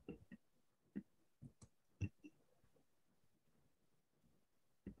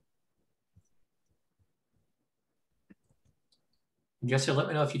 Jesse, let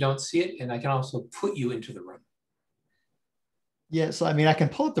me know if you don't see it, and I can also put you into the room. Yeah, so I mean, I can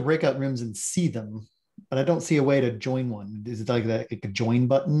pull up the breakout rooms and see them, but I don't see a way to join one. Is it like a join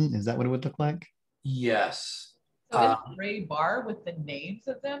button? Is that what it would look like? Yes. So in the gray bar with the names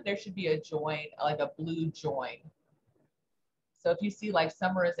of them, there should be a join, like a blue join. So if you see like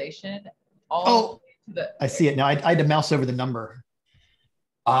summarization, all to the I see it now. I had to mouse over the number.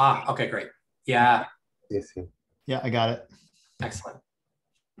 Okay, great. Yeah. Yes, yes. Yeah, I got it. Excellent.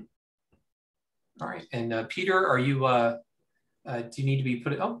 All right. And Peter, are you, do you need to be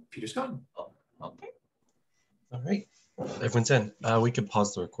put it? Oh, Peter's gone. Oh, okay. All right. Everyone's in. We could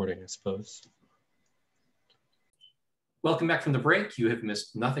pause the recording, I suppose. Welcome back from the break. You have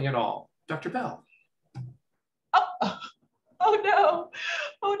missed nothing at all. Dr. Bell. Oh no.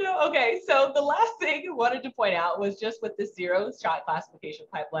 Oh no. Okay. So the last thing I wanted to point out was just with the zero-shot classification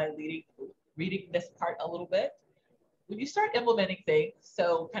pipeline reading this part a little bit. When you start implementing things,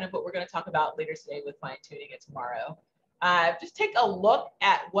 so kind of what we're going to talk about later today with fine-tuning it tomorrow, just take a look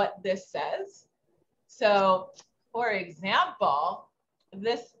at what this says. So for example,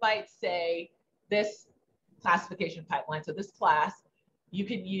 this might say this classification pipeline. So this class, you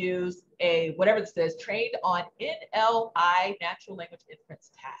can use a, whatever this is, trained on NLI, natural language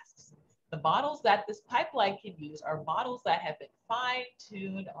inference tasks. The models that this pipeline can use are models that have been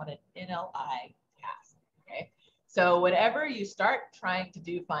fine-tuned on an NLI task, okay? So whenever you start trying to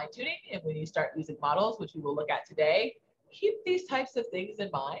do fine-tuning and when you start using models, which we will look at today, keep these types of things in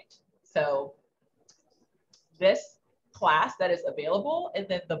mind. So this class that is available, and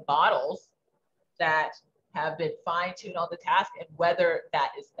then the models that have been fine-tuned on the task and whether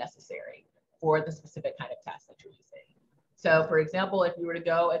that is necessary for the specific kind of task that you're using. So for example, if you were to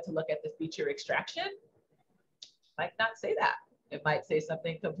go and to look at the feature extraction, it might not say that. It might say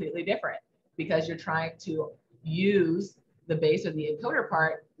something completely different because you're trying to use the base or the encoder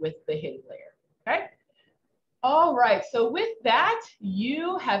part with the hidden layer, okay? All right, so with that,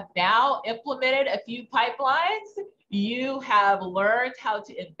 you have now implemented a few pipelines. You have learned how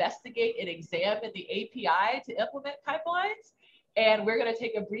to investigate and examine the API to implement pipelines. And we're going to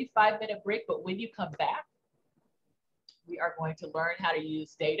take a brief 5-minute break, but when you come back, we are going to learn how to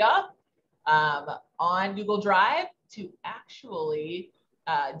use data on Google Drive to actually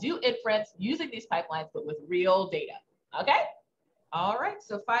do inference using these pipelines, but with real data, okay? All right,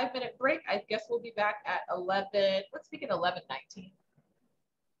 so 5-minute break. I guess we'll be back at 11, let's speak at 11:19.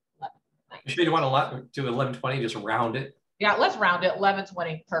 You sure you want to do 11:20, just round it? Yeah, let's round it,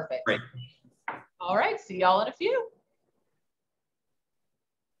 11:20, perfect. Great. All right, see y'all in a few.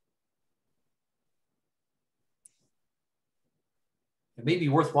 It may be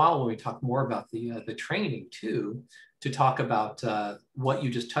worthwhile when we talk more about the training too, to talk about what you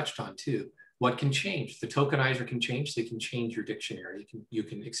just touched on too. What can change? The tokenizer can change, so you can change your dictionary. You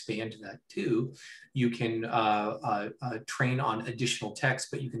can expand that too. You can train on additional text,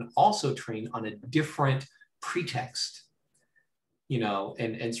 but you can also train on a different pretext, you know,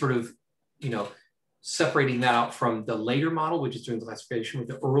 and sort of, you know, separating that out from the later model, which is doing the classification, with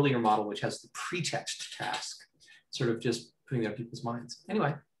the earlier model, which has the pretext task, sort of just putting that in people's minds.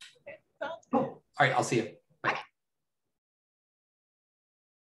 Anyway, all right, I'll see you. Bye.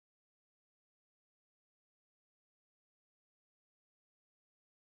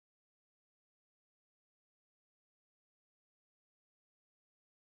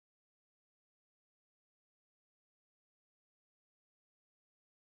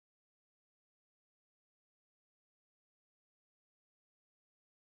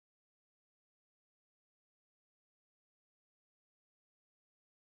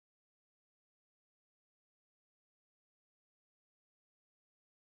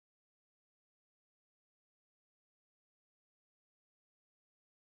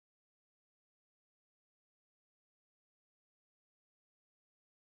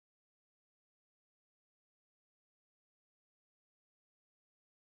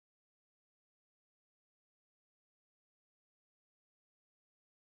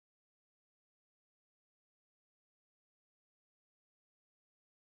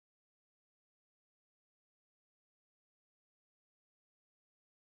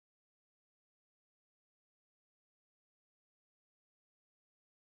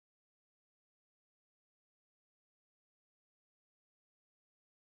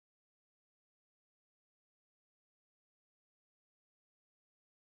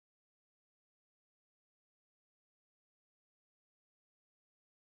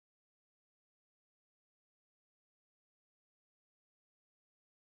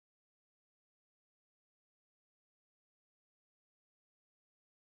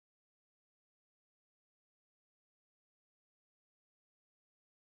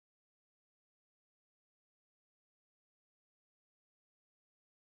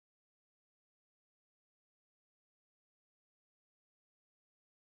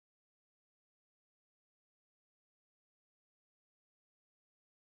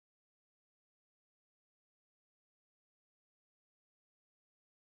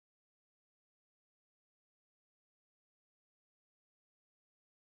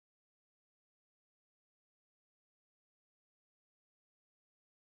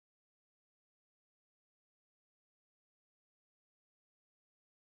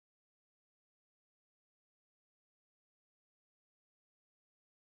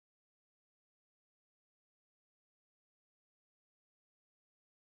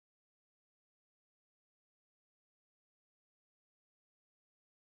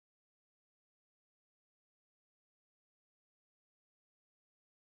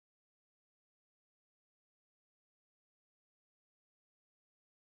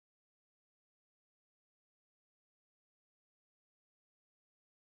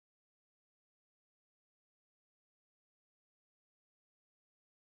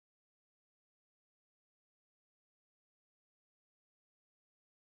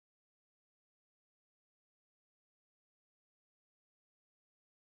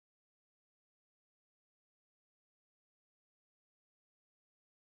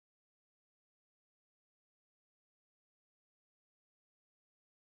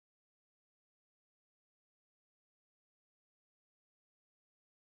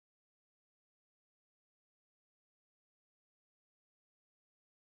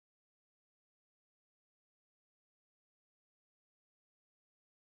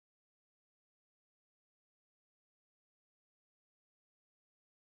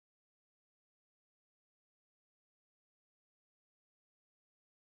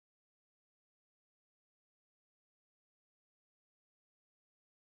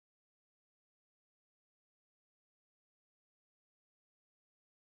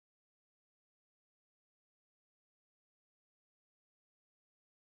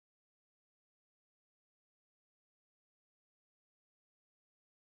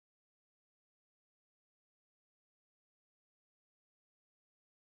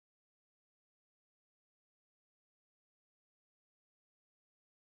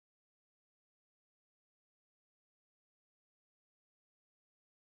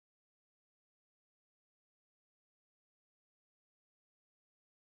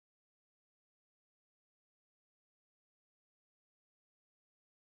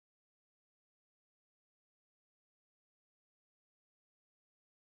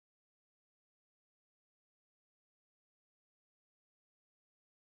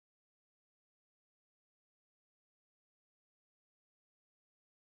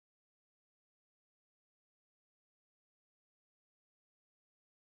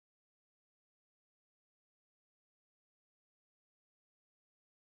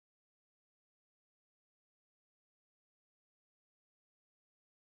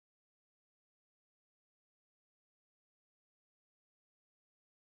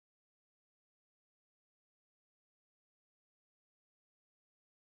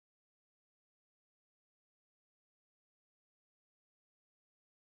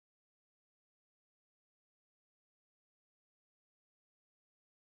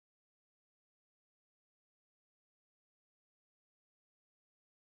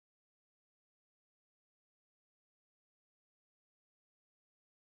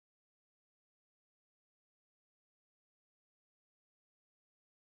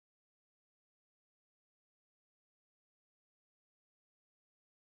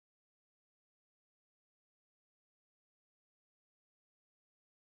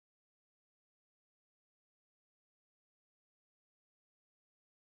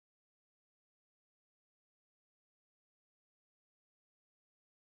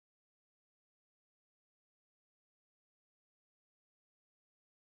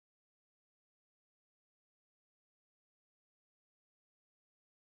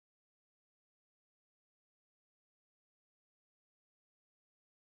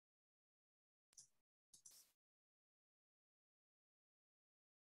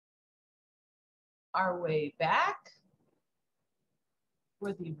 our way back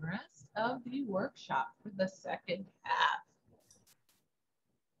for the rest of the workshop for the second half.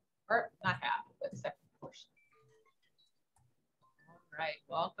 Or not half, but second portion. All right,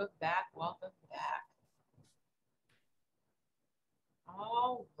 welcome back, welcome back.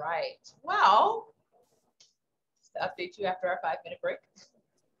 All right, well, just to update you after our 5-minute break.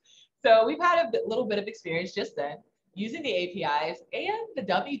 So we've had a little bit of experience just then using the APIs and the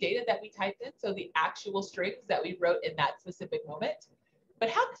dummy data that we typed in, so the actual strings that we wrote in that specific moment. But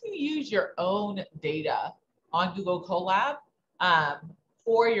how can you use your own data on Google Colab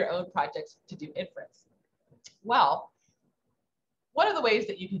for your own projects to do inference? Well, one of the ways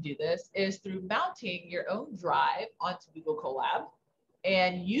that you can do this is through mounting your own drive onto Google Colab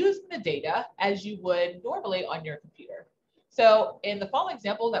and using the data as you would normally on your computer. So in the following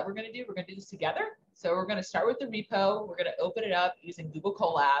example that we're going to do this together. So we're going to start with the repo. We're going to open it up using Google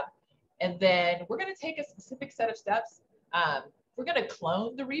Colab. And then we're going to take a specific set of steps. We're going to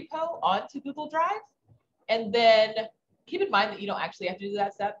clone the repo onto Google Drive. And then keep in mind that you don't actually have to do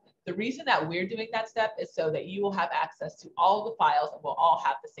that step. The reason that we're doing that step is so that you will have access to all the files and we'll all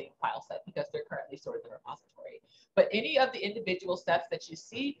have the same file set because they're currently stored in the repository. But any of the individual steps that you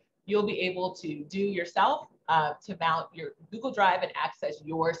see, you'll be able to do yourself to mount your Google Drive and access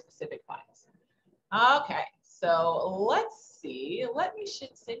your specific files. Okay, so let's see. Let me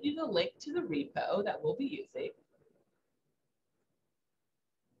send you the link to the repo that we'll be using.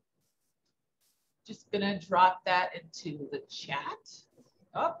 Just gonna drop that into the chat.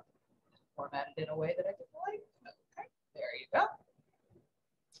 Oh, formatted in a way that I didn't like. Okay, there you go.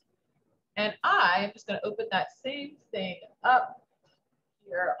 And I'm just gonna open that same thing up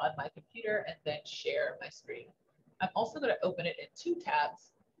here on my computer and then share my screen. I'm also going to open it in 2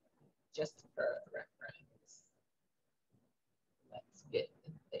 tabs just for reference. Let's get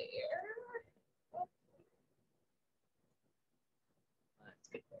in there. Oh. Let's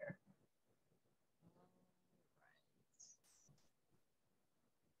get there.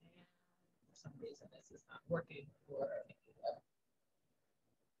 All right. And for some reason, this is not working for me.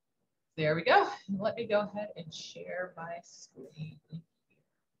 There we go. Let me go ahead and share my screen.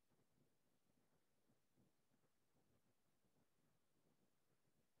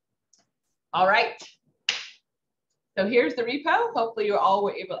 All right. So here's the repo. Hopefully you all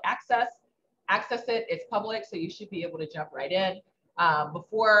were able to access it. It's public, so you should be able to jump right in.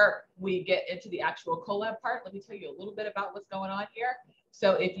 Before we get into the actual Colab part, let me tell you a little bit about what's going on here.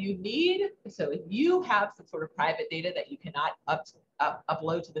 So if you have some sort of private data that you cannot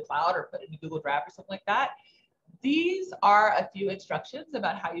upload to the cloud or put in Google Drive or something like that, these are a few instructions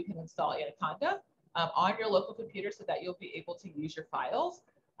about how you can install Anaconda on your local computer so that you'll be able to use your files.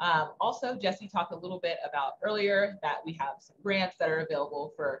 Also, Jesse talked a little bit about earlier that we have some grants that are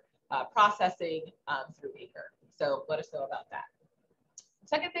available for processing through Acre. So let us know about that.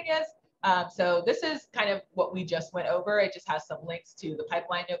 Second thing is, so this is kind of what we just went over. It just has some links to the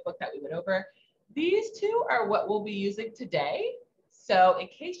pipeline notebook that we went over. These 2 are what we'll be using today. So in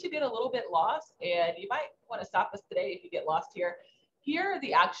case you get a little bit lost, and you might want to stop us today if you get lost here, here are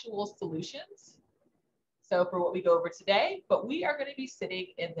the actual solutions. So for what we go over today, but we are going to be sitting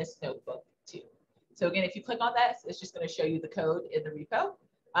in this notebook too. So again, if you click on that, it's just going to show you the code in the repo.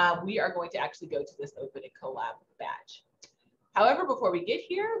 We are going to actually go to this Open in Colab badge. However, before we get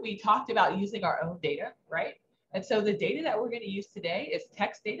here, we talked about using our own data, right? And so the data that we're going to use today is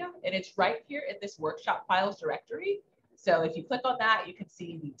text data, and it's right here in this workshop files directory. So if you click on that, you can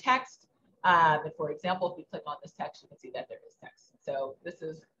see the text. And for example, if we click on this text, you can see that there is text. So this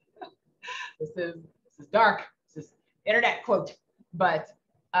is dark. This is internet quote, but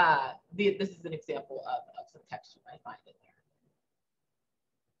this is an example of some text you might find in there.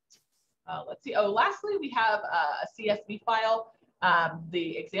 Let's see. Oh, lastly, we have a CSV file.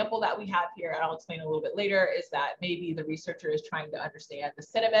 The example that we have here, and I'll explain a little bit later, is that maybe the researcher is trying to understand the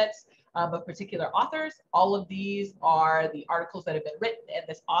sentiments of particular authors. All of these are the articles that have been written in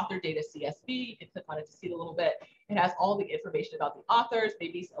this author data CSV. You can click on it to see it a little bit. It has all the information about the authors,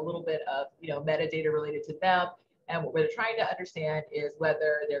 maybe a little bit of metadata related to them. And what we're trying to understand is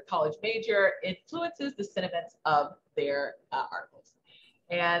whether their college major influences the sentiments of their articles.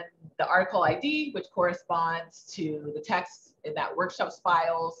 And the article ID, which corresponds to the text in that workshop's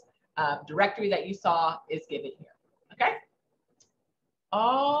files directory that you saw, is given here. Okay.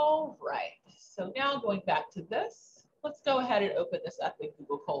 All right. So now going back to this, let's go ahead and open this up in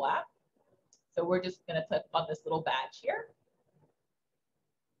Google Colab. So we're just going to click on this little badge here.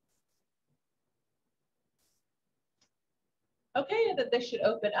 Okay, and then this should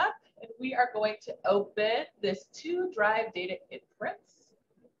open up, and we are going to open this 2 drive data inference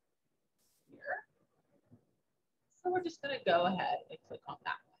here. So we're just going to go ahead and click on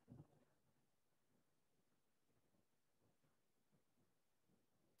that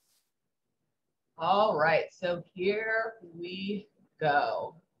one. All right, so here we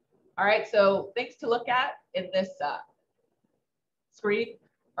go. All right, so things to look at in this screen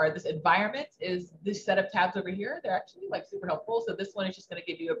or this environment is this set of tabs over here. They're actually like super helpful. So this one is just going to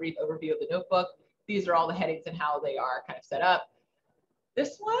give you a brief overview of the notebook. These are all the headings and how they are kind of set up.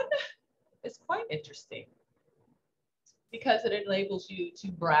 This one is quite interesting because it enables you to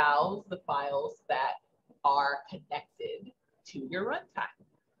browse the files that are connected to your runtime.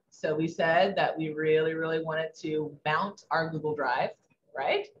 So we said that we really, really wanted to mount our Google Drive,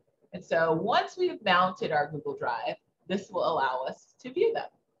 right? And so once we've mounted our Google Drive, this will allow us to view them.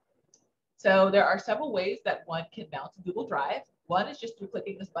 So there are several ways that one can mount a Google Drive. One is just through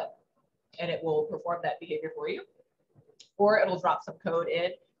clicking this button and it will perform that behavior for you, or it'll drop some code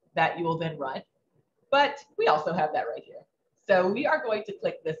in that you will then run. But we also have that right here. So we are going to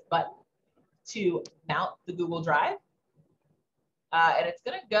click this button to mount the Google Drive. And it's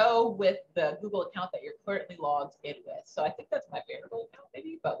going to go with the Google account that you're currently logged in with. So I think that's my Variable account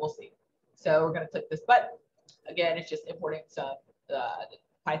maybe, but we'll see. So we're going to click this button. Again, it's just importing some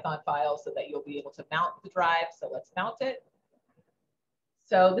Python files so that you'll be able to mount the drive. So let's mount it.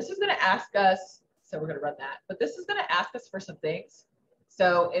 So this is going to ask us, so we're going to run that, but this is going to ask us for some things.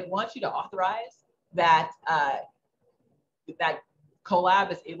 So it wants you to authorize that that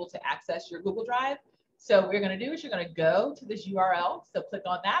Colab is able to access your Google Drive. So what you're going to do is you're going to go to this URL. So click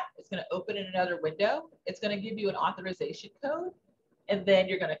on that. It's going to open in another window. It's going to give you an authorization code. And then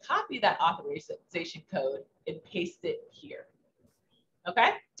you're going to copy that authorization code and paste it here.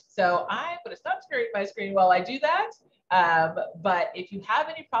 Okay, so I'm going to stop sharing my screen while I do that. But if you have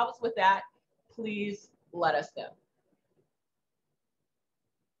any problems with that, please let us know.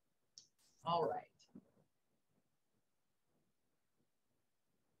 All right.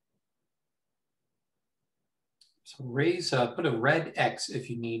 So raise, put a red X if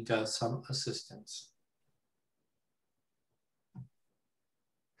you need some assistance.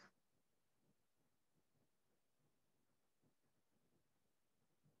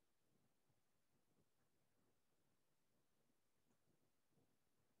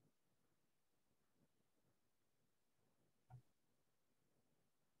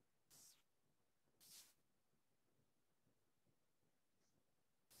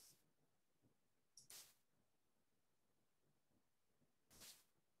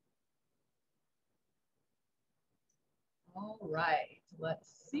 All right, let's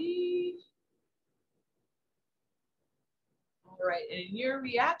see. All right, and in your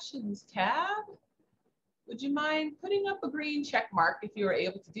reactions tab, would you mind putting up a green check mark if you were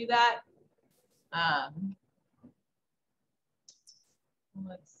able to do that?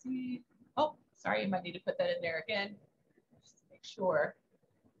 Let's see. Oh, sorry, you might need to put that in there again, just to make sure.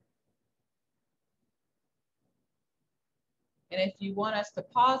 And if you want us to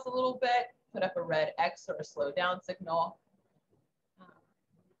pause a little bit, put up a red X or a slow down signal.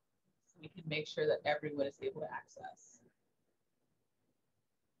 So we can make sure that everyone is able to access.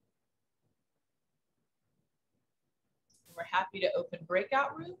 And we're happy to open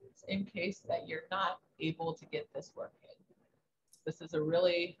breakout rooms in case that you're not able to get this working. This is a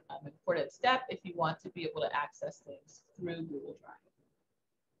really important step if you want to be able to access things through Google Drive.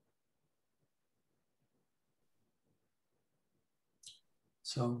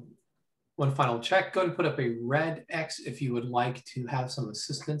 So one final check, go ahead and put up a red X if you would like to have some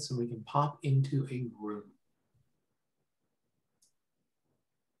assistance and we can pop into a room.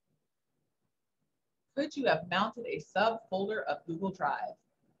 Could you have mounted a subfolder of Google Drive?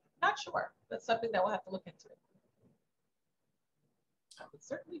 Not sure. That's something that we'll have to look into. That would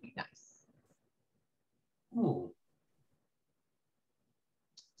certainly be nice. Ooh.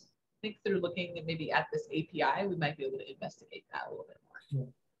 Think through looking maybe at this API, we might be able to investigate that a little bit more.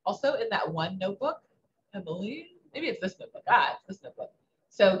 Yeah. Also in that one notebook, I believe, maybe it's this notebook. It's this notebook.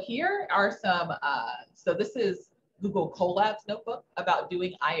 So here are some, so this is Google Colab's notebook about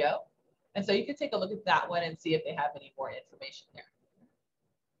doing I/O. And so you can take a look at that one and see if they have any more information there.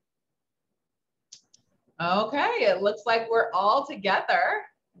 Okay, it looks like we're all together.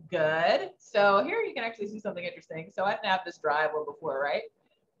 Good. So here you can actually see something interesting. So I didn't have this drive one before, right?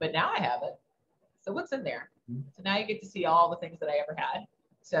 But now I have it. So what's in there? So now you get to see all the things that I ever had.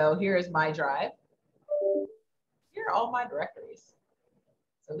 So here is my drive. Here are all my directories.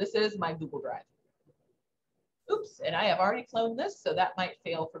 So this is my Google Drive. Oops, and I have already cloned this, so that might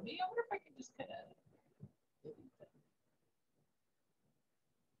fail for me. I wonder if I can just kind of...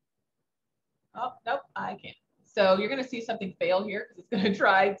 Oh, nope, I can't. So you're going to see something fail here because it's going to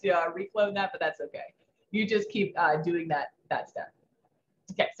try to reclone that, but that's okay. You just keep doing that step.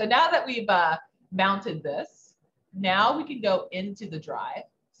 Okay, so now that we've mounted this, now we can go into the drive.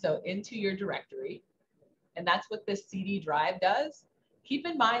 So into your directory, and that's what this CD drive does. Keep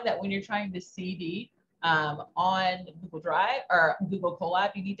in mind that when you're trying to CD on Google Drive or Google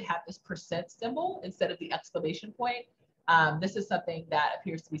Colab, you need to have this % symbol instead of the exclamation point. This is something that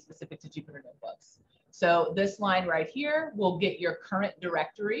appears to be specific to Jupyter Notebooks. So this line right here will get your current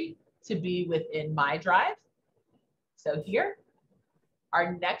directory to be within my drive. So here,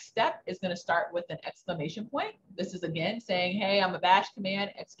 our next step is going to start with an exclamation point. This is again saying, hey, I'm a bash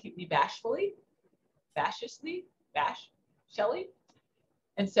command, execute me bashfully, bashfully.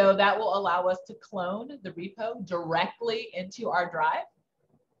 And so that will allow us to clone the repo directly into our drive.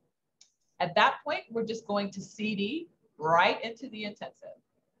 At that point, we're just going to CD right into the intensive.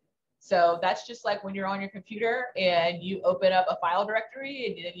 So that's just like when you're on your computer and you open up a file directory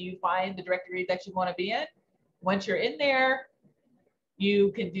and then you find the directory that you want to be in. Once you're in there,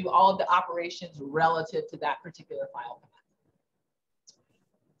 you can do all of the operations relative to that particular file path.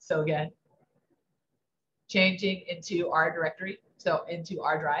 So again, changing into our directory, so into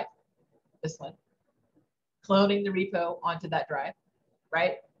our drive, this one, cloning the repo onto that drive,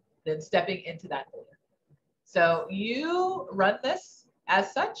 right? Then stepping into that folder. So you run this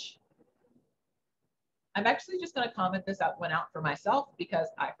as such. I'm actually just going to comment this one out for myself because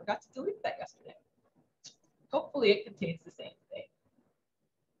I forgot to delete that yesterday. Hopefully it contains the same thing.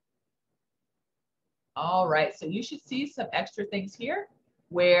 All right, so you should see some extra things here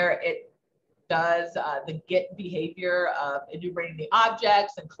where it does the get behavior of enumerating the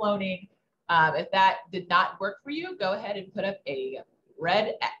objects and cloning. If that did not work for you, go ahead and put up a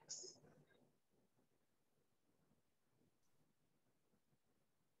red X.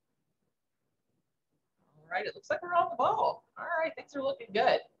 All right, it looks like we're on the ball. All right, things are looking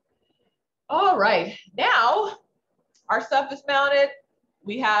good. All right, now our stuff is mounted.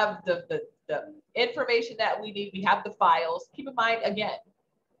 We have the information that we need. We have the files. Keep in mind, again,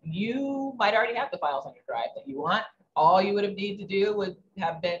 you might already have the files on your drive that you want. All you would have needed to do would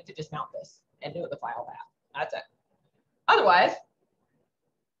have been to just mount this and do it the file path. That's it. Otherwise,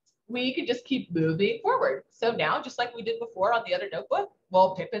 we can just keep moving forward. So now, just like we did before on the other notebook,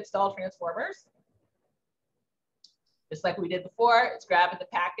 we'll pip install transformers. Just like we did before, it's grabbing the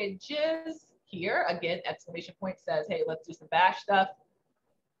packages here. Again, exclamation point says, hey, let's do some bash stuff.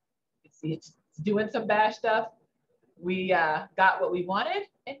 You can see it's doing some bash stuff. We got what we wanted,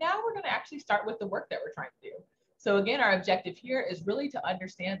 and now we're going to actually start with the work that we're trying to do. So again, our objective here is really to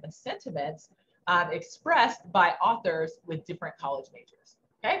understand the sentiments expressed by authors with different college majors.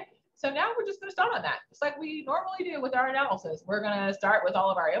 Okay, so now we're just going to start on that, just like we normally do with our analysis. We're going to start with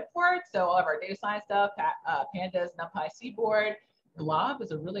all of our imports, so all of our data science stuff, pandas, NumPy, Seaboard. Glob is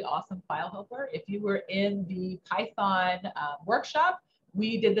a really awesome file helper. If you were in the Python workshop,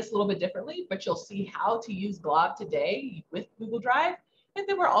 we did this a little bit differently, but you'll see how to use Glob today with Google Drive. And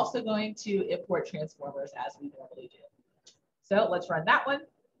then we're also going to import transformers as we normally do. So let's run that one.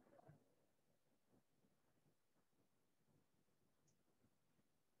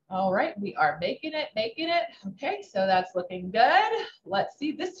 All right, we are making it. Okay, so that's looking good. Let's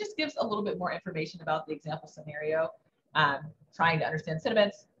see, this just gives a little bit more information about the example scenario, trying to understand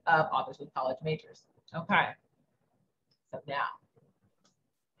sentiments of authors with college majors. Okay, so now,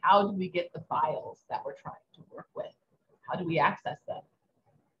 how do we get the files that we're trying to work with? How do we access them?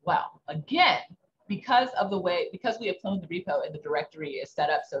 Well, again, because we have cloned the repo and the directory is set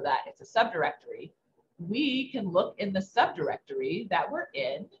up so that it's a subdirectory, we can look in the subdirectory that we're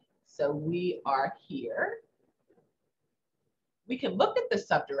in. So we are here. We can look at the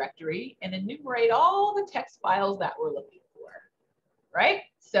subdirectory and enumerate all the text files that we're looking for, right?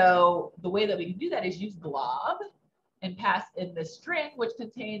 So the way that we can do that is use glob and pass in the string, which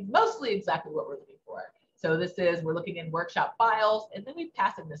contains mostly exactly what we're looking for. So this is, we're looking in workshop files, and then we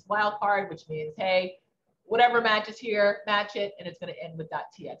pass in this wildcard, which means, hey, whatever matches here, match it, and it's going to end with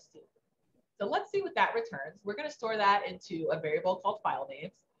 .txt. So let's see what that returns. We're going to store that into a variable called file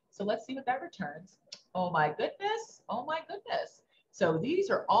names. So let's see what that returns. Oh my goodness. Oh my goodness. So these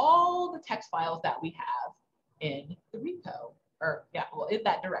are all the text files that we have in the repo, or yeah, well, in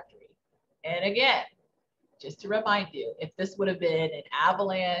that directory. And again, just to remind you, if this would have been in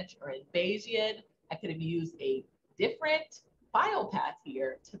Avalanche or in Bayesian, I could have used a different file path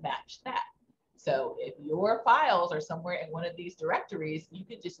here to match that. So if your files are somewhere in one of these directories, you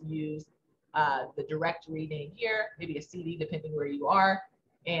could just use the directory name here, maybe a CD depending where you are,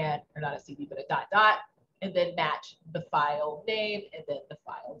 and or not a CD, but a ... and then match the file name and then the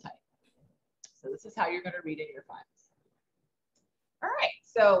file type. So this is how you're going to read in your files. All right,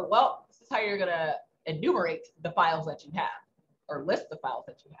 so well, this is how you're going to enumerate the files that you have or list the files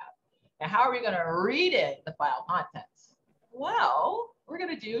that you have. Now, how are we going to read in the file contents? Well, we're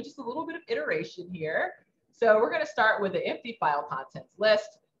going to do just a little bit of iteration here. So we're going to start with the empty file contents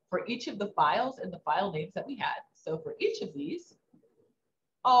list for each of the files and the file names that we had. So for each of these,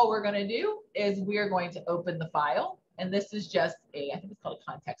 all we're going to do is we're going to open the file. And this is just I think it's called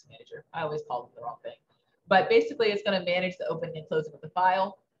a context manager. I always call it the wrong thing. But basically, it's going to manage the opening and closing of the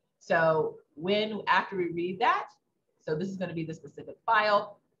file. So after we read that, so this is going to be the specific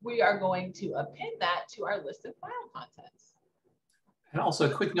file, we are going to append that to our list of file contents. And also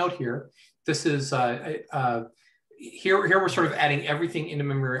a quick note here, this is, here we're sort of adding everything into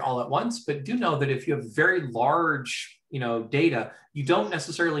memory all at once, but do know that if you have very large data, you don't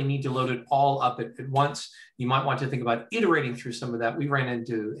necessarily need to load it all up at once. You might want to think about iterating through some of that. We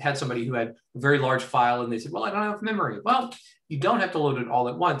had somebody who had a very large file and they said, well, I don't have memory. Well, you don't have to load it all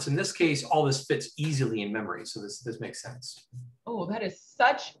at once. In this case, all this fits easily in memory. So this makes sense. Oh, that is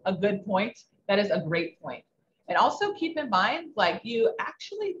such a good point. That is a great point. And also keep in mind, like you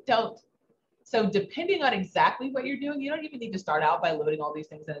actually don't, so depending on exactly what you're doing, you don't even need to start out by loading all these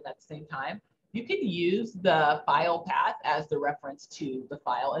things in at the same time. You can use the file path as the reference to the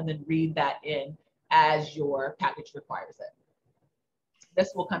file and then read that in as your package requires it.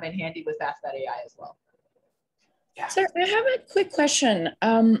 This will come in handy with Fast.ai as well. Yeah. Sir, I have a quick question.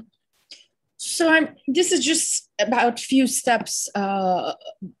 This is just about a few steps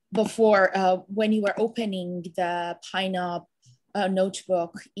before when you were opening the PineUp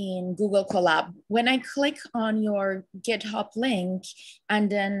notebook in Google Colab. When I click on your GitHub link and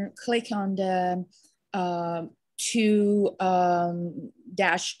then click on the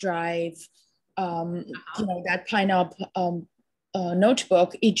dash drive, that PineUp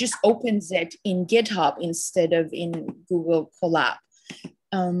notebook, it just opens it in GitHub instead of in Google Colab.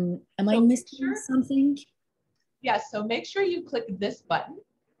 Am I missing something? Yes, so make sure you click this button.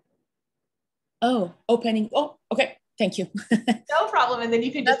 Oh, opening. Oh, okay. Thank you. No problem. And then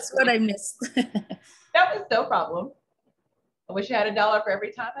you can just. That's what I missed. That was no problem. I wish I had $1 for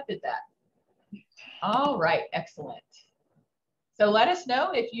every time I did that. All right, excellent. So let us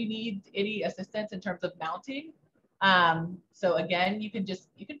know if you need any assistance in terms of mounting. So again, you can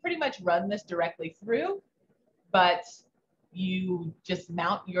pretty much run this directly through, but you just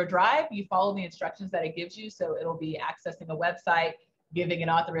mount your drive, you follow the instructions that it gives you. So it'll be accessing a website, giving an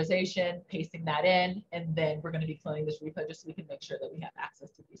authorization, pasting that in, and then we're going to be cloning this repo just so we can make sure that we have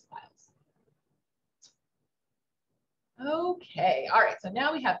access to these files. Okay, all right, so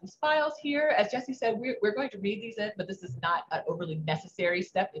now we have these files here. As Jesse said, we're going to read these in, but this is not an overly necessary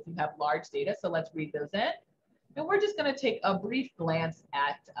step if you have large data, so let's read those in. And we're just going to take a brief glance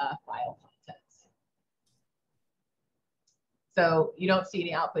at file contents. So you don't see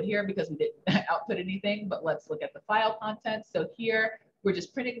any output here because we didn't output anything, but let's look at the file contents. So here, we're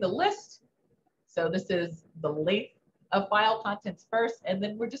just printing the list. So this is the length of file contents first, and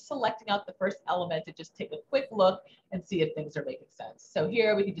then we're just selecting out the first element to just take a quick look and see if things are making sense. So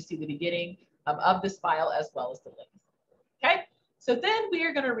here we can just see the beginning of this file as well as the length. Okay, so then we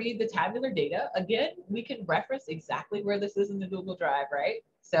are going to read the tabular data. Again, we can reference exactly where this is in the Google Drive, right?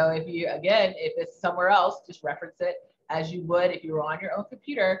 So if you, again, if it's somewhere else, just reference it as you would if you were on your own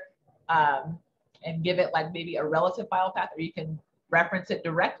computer, and give it like maybe a relative file path, or you can reference it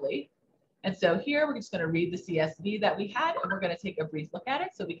directly. And so here we're just going to read the CSV that we had, and we're going to take a brief look at it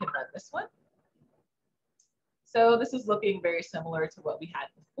so we can run this one. So this is looking very similar to what we had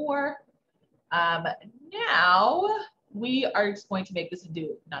before. Now we are just going to make this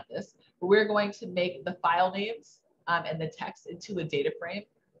into, not this, but we're going to make the file names and the text into a data frame.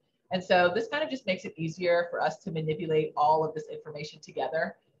 And so this kind of just makes it easier for us to manipulate all of this information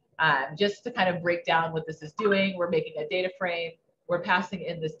together. Just to kind of break down what this is doing, we're making a data frame. We're passing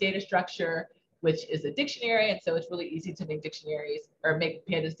in this data structure, which is a dictionary. And so it's really easy to make dictionaries or make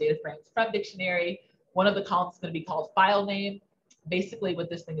pandas data frames from dictionary. One of the columns is going to be called file name. Basically what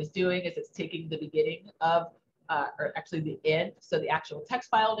this thing is doing is it's taking the beginning of, or actually the end, so the actual text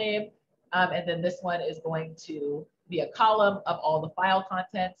file name. And then this one is going to be a column of all the file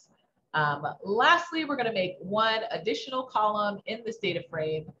contents. Lastly, we're going to make one additional column in this data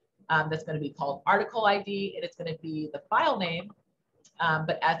frame that's going to be called article ID, and it's going to be the file name,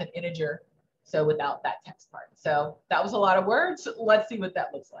 but as an integer, so without that text part. So that was a lot of words. Let's see what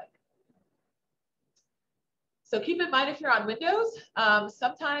that looks like. So keep in mind, if you're on Windows,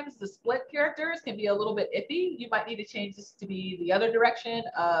 sometimes the split characters can be a little bit iffy. You might need to change this to be the other direction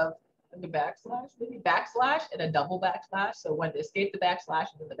of the backslash, maybe backslash and a double backslash. So when to escape the backslash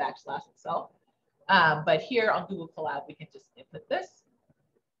and then the backslash itself. But here on Google Colab, we can just input this.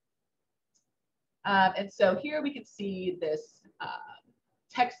 And so here we can see this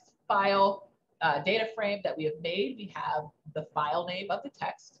text file data frame that we have made. We have the file name of the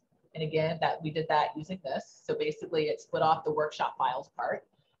text. And again, that we did that using this. So basically it split off the workshop files part.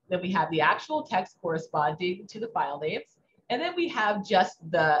 Then we have the actual text corresponding to the file names. And then we have just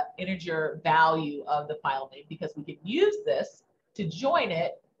the integer value of the file name, because we can use this to join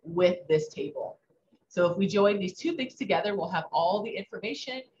it with this table. So if we join these two things together, we'll have all the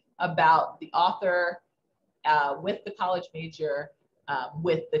information about the author with the college major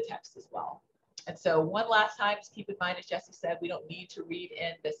with the text as well. And so one last time, just keep in mind, as Jesse said, we don't need to read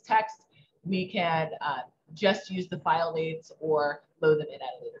in this text. We can just use the file names or load them in at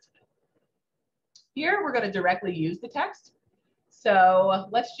a later time. Here, we're going to directly use the text. So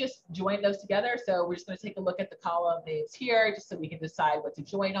let's just join those together. So we're just going to take a look at the column names here, just so we can decide what to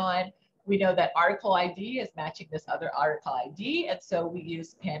join on. We know that article ID is matching this other article ID. And so we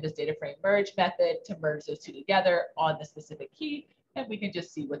use Pandas data frame merge method to merge those two together on the specific key. And we can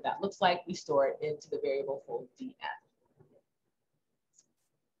just see what that looks like. We store it into the variable full df.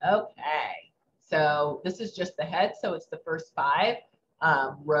 Okay, so this is just the head. So it's the first 5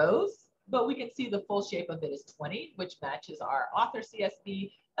 rows, but we can see the full shape of it is 20, which matches our author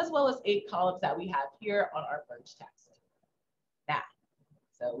CSV, as well as 8 columns that we have here on our merge text. Now,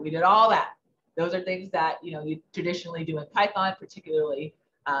 so we did all that. Those are things that you traditionally do in Python, particularly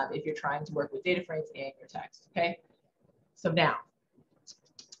if you're trying to work with data frames and your text. Okay, so now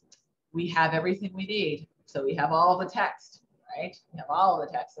we have everything we need. So we have all the text, right? We have all the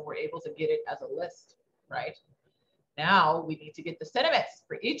text, and we're able to get it as a list, right? Now we need to get the sentiments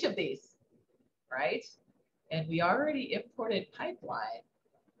for each of these, right? And we already imported pipeline.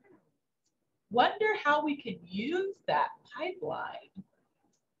 Wonder how we can use that pipeline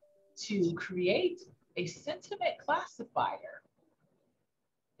to create a sentiment classifier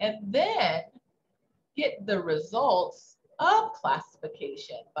and then get the results of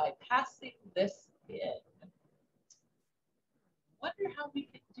classification by passing this in. Wonder how we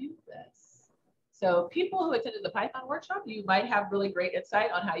can do this. So people who attended the Python workshop, you might have really great insight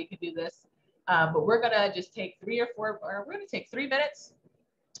on how you can do this. But we're gonna just take 3 or 4, or we're gonna take 3 minutes,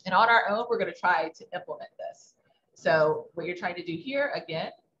 and on our own, we're gonna try to implement this. So what you're trying to do here,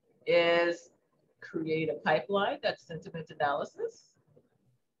 again, is create a pipeline that's sentiment analysis.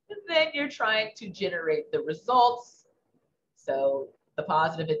 And then you're trying to generate the results. So the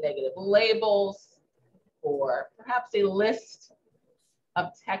positive and negative labels, or perhaps a list of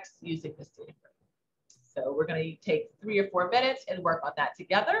text using this data frame. So we're going to take 3 or 4 minutes and work on that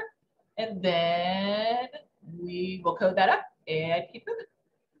together. And then we will code that up and keep moving.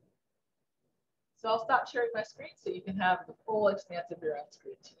 So I'll stop sharing my screen so you can have the full expanse of your own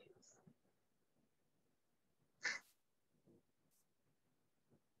screen to use.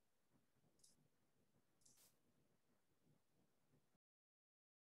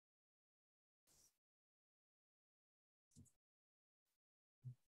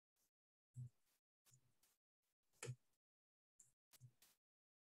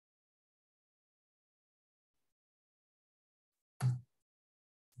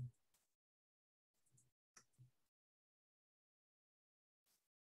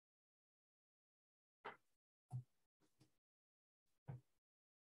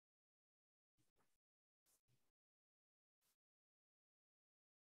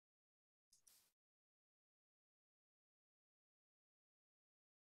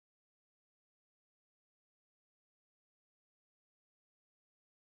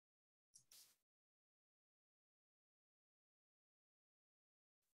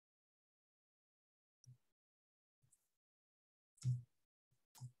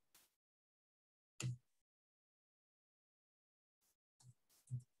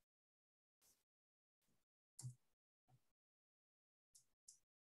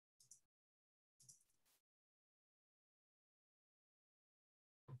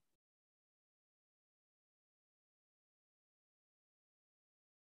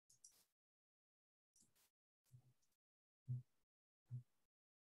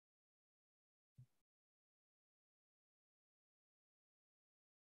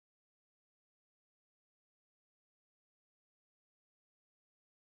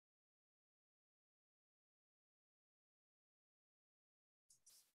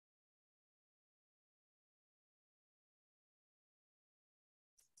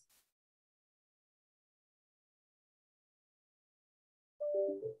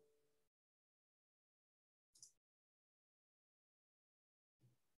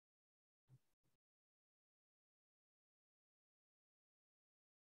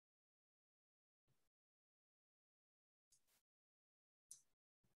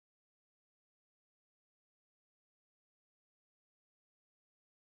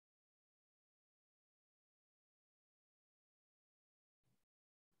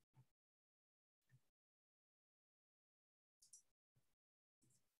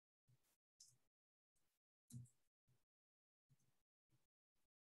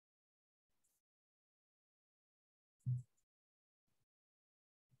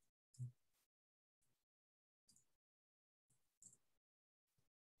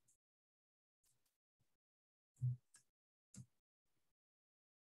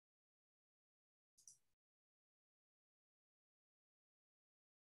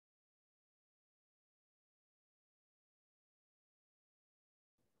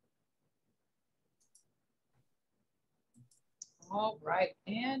 All right,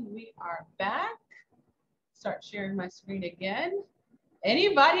 and we are back. Start sharing my screen again.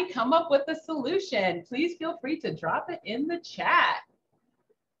 Anybody come up with a solution? Please feel free to drop it in the chat.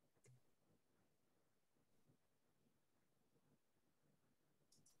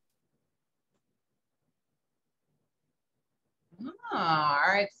 All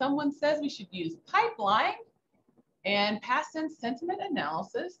right, someone says we should use pipeline and pass in sentiment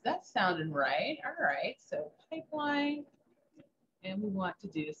analysis. That sounded right. All right, so pipeline, and we want to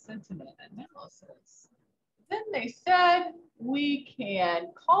do sentiment analysis. Then they said we can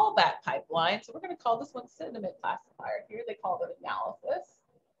call that pipeline. So we're going to call this one sentiment classifier. Here they call it analysis.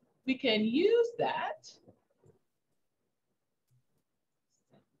 We can use that.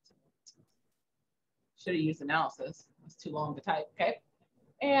 Should have used analysis. It's too long to type. Okay.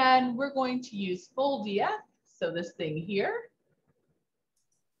 And we're going to use full DF. So this thing here.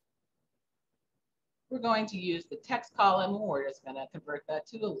 We're going to use the text column. We're just going to convert that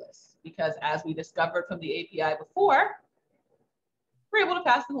to a list because as we discovered from the API before, we're able to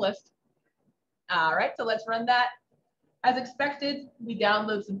pass in the list. All right, so let's run that. As expected, we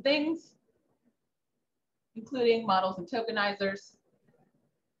download some things, including models and tokenizers.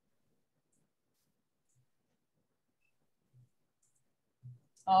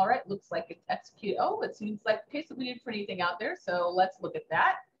 All right, looks like it's executed. Oh, it seems like, okay, so we didn't put anything out there. So let's look at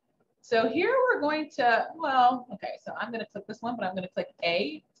that. So here we're going to, well, okay, so I'm going to click this one, but I'm going to click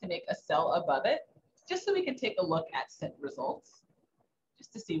A to make a cell above it, just so we can take a look at sent results,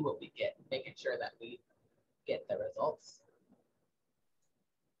 just to see what we get, making sure that we get the results.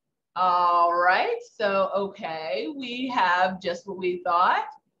 All right, so, okay, we have just what we thought.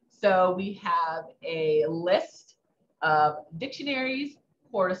 So we have a list of dictionaries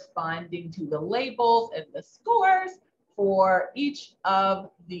corresponding to the labels and the scores for each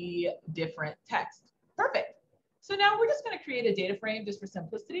of the different texts. Perfect. So now we're just going to create a data frame just for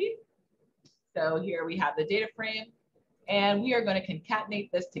simplicity. So here we have the data frame, and we are going to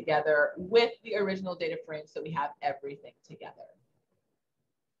concatenate this together with the original data frame so we have everything together.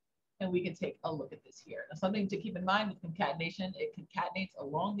 And we can take a look at this here. Now, something to keep in mind with concatenation, it concatenates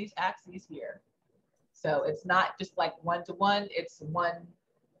along these axes here. So it's not just like one-to-one, it's one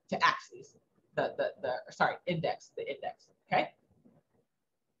to axes. The index, okay?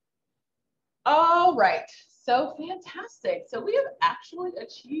 All right, so fantastic. So we have actually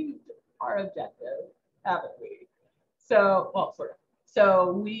achieved our objective, haven't we? So, well, sort of.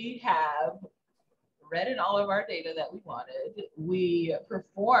 So we have read in all of our data that we wanted. We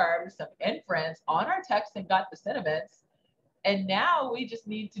performed some inference on our text and got the sentiments. And now we just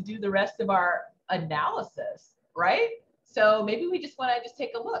need to do the rest of our analysis, right? So maybe we just want to just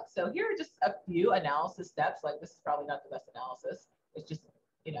take a look. So here are just a few analysis steps. Like this is probably not the best analysis. It's just,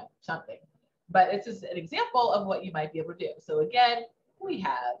 you know, something. But it's just an example of what you might be able to do. So again, we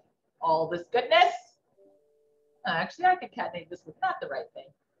have all this goodness. Actually, I concatenate this with not the right thing.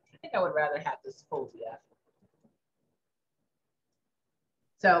 I think I would rather have this full DF.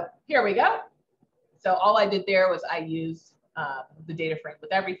 So here we go. So all I did there was I used the data frame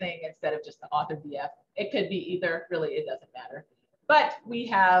with everything instead of just the author DF. It could be either, really, it doesn't matter. But we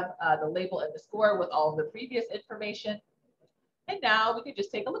have the label and the score with all of the previous information. And now we can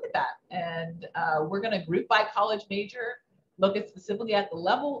just take a look at that. And we're going to group by college major, look at specifically at the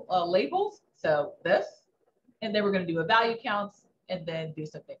level labels. So this, and then we're going to do a value counts and then do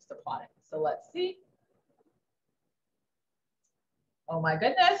some things to plot it. So let's see. Oh my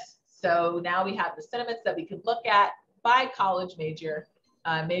goodness. So now we have the sentiments that we can look at by college major.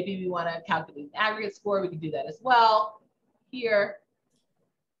 Maybe we want to calculate an aggregate score. We can do that as well. Here,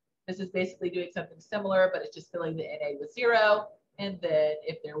 this is basically doing something similar, but it's just filling the NA with 0. And then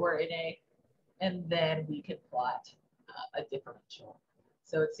if there were NA, and then we can plot a differential.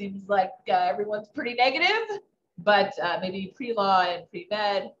 So it seems like everyone's pretty negative, but maybe pre-law and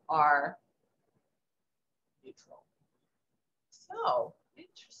pre-med are neutral. So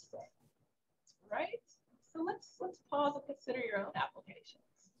interesting, right? So let's pause and consider your own applications.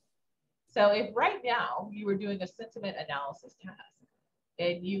 So if right now you were doing a sentiment analysis task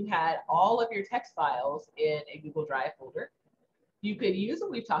and you had all of your text files in a Google Drive folder, you could use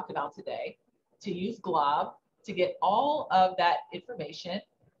what we've talked about today to use Glob to get all of that information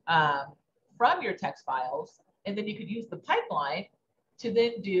from your text files. And then you could use the pipeline to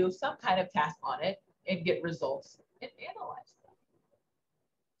then do some kind of task on it and get results and analyze them.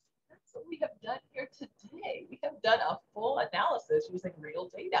 That's what we have done here today. We have done a full analysis using real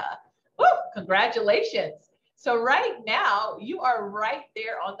data. Woo, congratulations. So right now you are right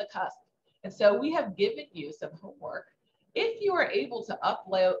there on the cusp. And so we have given you some homework. If you are able to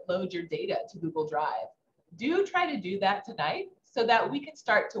upload your data to Google Drive, do try to do that tonight so that we can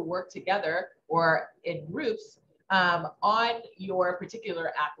start to work together or in groups on your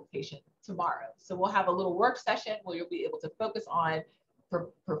particular application tomorrow. So we'll have a little work session where you'll be able to focus on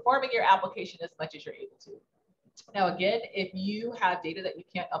performing your application as much as you're able to. Now, again, if you have data that you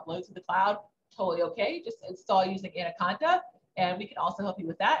can't upload to the cloud, totally okay. Just install using Anaconda, and we can also help you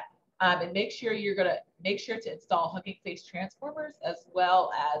with that. And make sure to install Hugging Face transformers as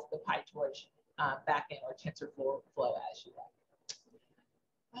well as the PyTorch backend or TensorFlow as you like.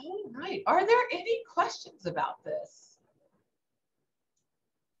 All right. Are there any questions about this?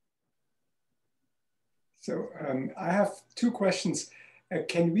 So I have two questions.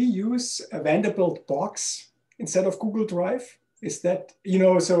 Can we use a Vanderbilt box instead of Google Drive? Is that,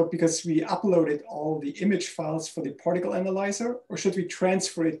 so because we uploaded all the image files for the particle analyzer, or should we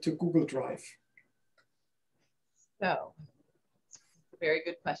transfer it to Google Drive? So, a very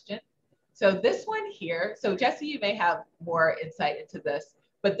good question. So this one here, so Jesse, you may have more insight into this,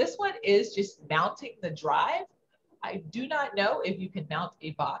 but this one is just mounting the drive. I do not know if you can mount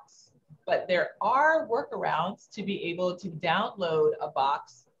a box, but there are workarounds to be able to download a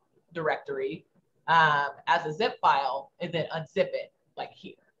box directory as a zip file and then unzip it like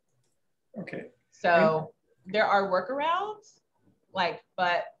here. Okay. So there are workarounds, but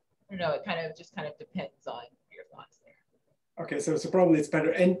it kind of depends on your thoughts there. Okay, so probably it's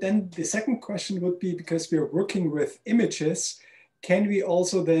better. And then the second question would be, because we are working with images, can we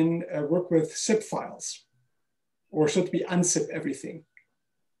also then work with zip files? Or should we unzip everything?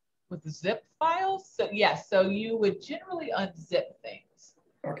 With zip files? So yes, so you would generally unzip things.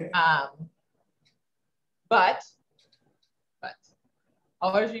 Okay. But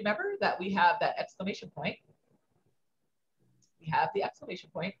always remember that we have that exclamation point. We have the exclamation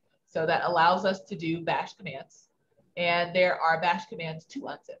point, so that allows us to do bash commands. And there are bash commands to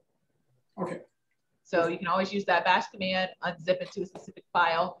unzip. Okay. So you can always use that bash command, unzip it to a specific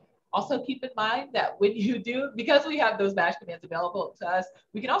file. Also keep in mind that when you do, because we have those bash commands available to us,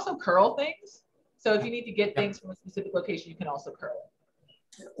 we can also curl things. So if you need to get things from a specific location, you can also curl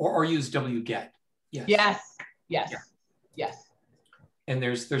it. Or use wget. Yes. Yes. And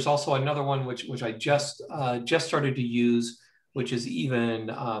there's also another one which I just started to use, which is even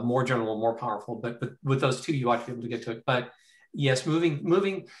more general, more powerful. But with those two, you ought to be able to get to it. But yes,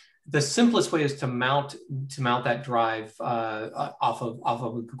 moving. The simplest way is to mount that drive off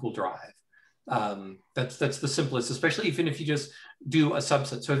of a Google Drive. That's the simplest, especially even if you just do a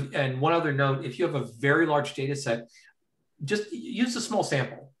subset. So, and one other note: if you have a very large data set, just use a small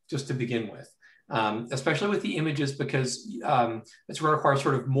sample just to begin with. Especially with the images, because it's going to require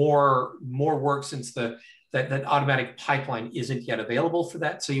sort of more work, since that automatic pipeline isn't yet available for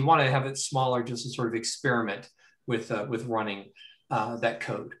that. So you want to have it smaller, just to sort of experiment with running that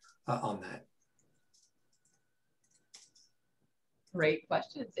code on that. Great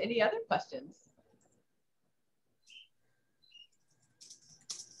questions. Any other questions?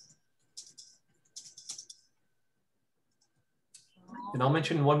 And I'll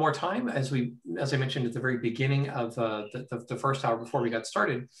mention one more time, as I mentioned at the very beginning of the first hour before we got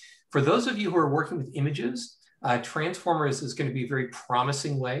started, for those of you who are working with images, Transformers is going to be a very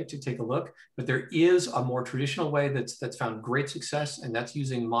promising way to take a look, but there is a more traditional way that's found great success, and that's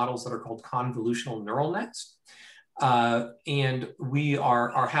using models that are called convolutional neural nets. And we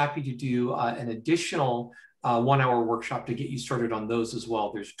are happy to do an additional 1-hour workshop to get you started on those as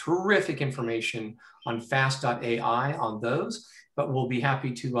well. There's terrific information on fast.ai on those, but we'll be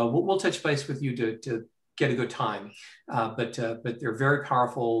happy to, we'll touch base with you to get a good time. But they're very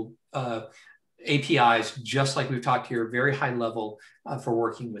powerful APIs, just like we've talked here, very high level for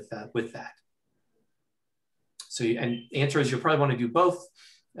working with that. So, and answer is you'll probably want to do both.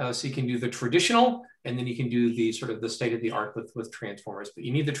 So you can do the traditional, and then you can do the sort of the state of the art with transformers. But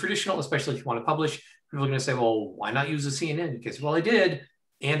you need the traditional, especially if you want to publish. People are going to say, well, why not use a CNN? Because, well, I did,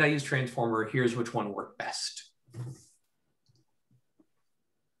 and I use transformer. Here's which one worked best.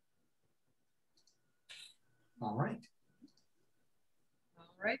 All right. All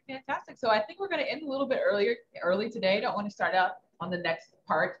right, fantastic. So I think we're going to end a little bit early today. Don't want to start out on the next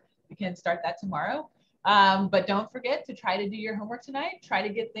part. We can start that tomorrow. But don't forget to try to do your homework tonight. Try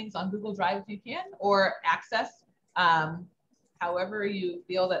to get things on Google Drive if you can, or access however you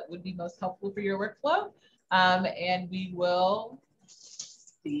feel that would be most helpful for your workflow. And we will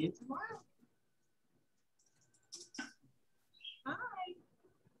see you tomorrow. Bye.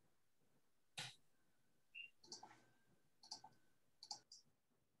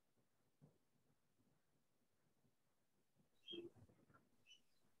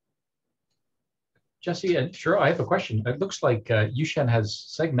 Jesse, sure, I have a question. It looks like Yushen has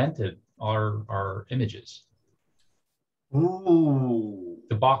segmented our images. Ooh.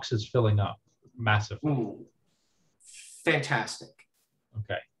 The box is filling up massively. Ooh. Fantastic.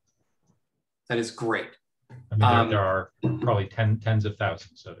 Okay. That is great. I mean, there are probably tens of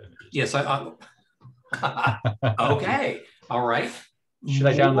thousands of images. Yes, okay. All right. Should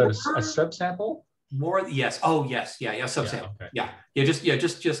I download a subsample? More, yes. Oh, yes. Yeah, subsample. Yeah, okay. Yeah,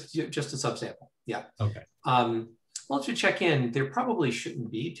 just a subsample. Yeah. Okay. Well, to check in, there probably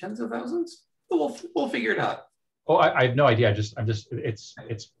shouldn't be tens of thousands, but we'll figure it out. Oh, I have no idea.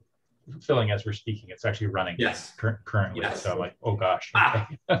 It's filling as we're speaking. It's actually running. Yes. Currently. Yes. So I'm like, oh gosh.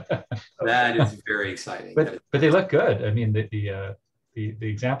 That is very exciting. But they look good. I mean, the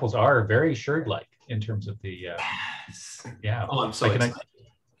examples are very Sherd-like in terms of the. Yeah. Oh, I'm so excited.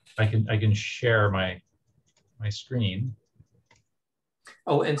 I can share my screen.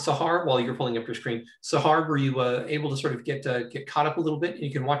 Oh, and Sahar, while you're pulling up your screen, Sahar, were you able to sort of get caught up a little bit? And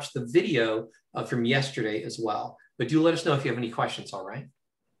you can watch the video from yesterday as well. But do let us know if you have any questions, all right?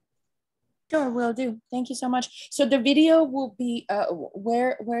 Sure, will do. Thank you so much. So the video will be,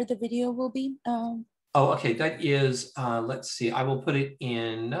 where the video will be? Oh, okay, that is, let's see, I will put it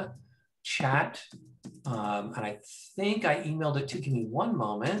in chat. And I think I emailed it to, give me one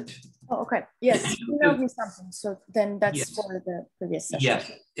moment. Oh, okay. Yes, you emailed me something. So then that's yes. for the previous session.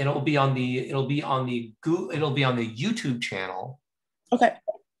 Yes, and it'll be on the YouTube channel. Okay.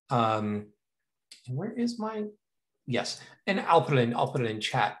 Where is my? Yes, and I'll put it in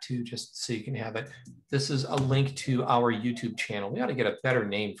chat too, just so you can have it. This is a link to our YouTube channel. We ought to get a better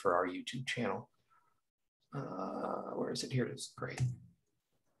name for our YouTube channel. Where is it? Here it is. Great.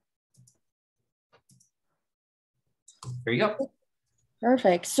 There you go.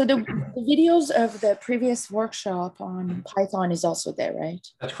 Perfect. So the videos of the previous workshop on Python is also there, right?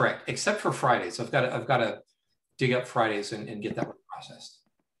 That's correct, except for Fridays. I've got to dig up Fridays and get that one processed.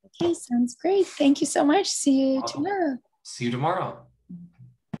 Okay, sounds great. Thank you so much. See you tomorrow. See you tomorrow.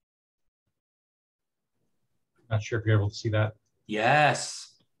 Not sure if you're able to see that.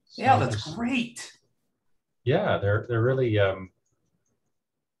 Yes. So yeah, that's great. Yeah, they're really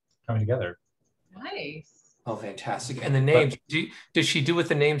coming together. Nice. Oh, fantastic. And the names, did she do with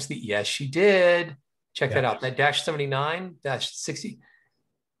the names? Yes, she did. Check that out. That -79, -60.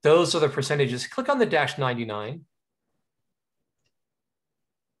 Those are the percentages. Click on the -99.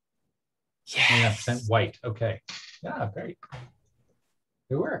 Yeah, % white. Okay. Yeah, great.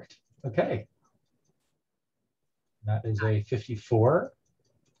 It worked. Okay. That is a 54.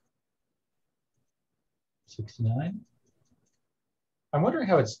 69. I'm wondering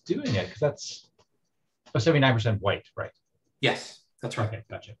how it's doing it, because that's 79% white, right? Yes, that's right. Okay,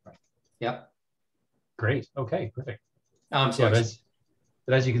 gotcha. Right. Yep. Great. Okay, perfect. So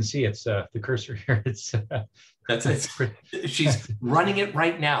but as you can see, it's the cursor here. It's that's it. She's running it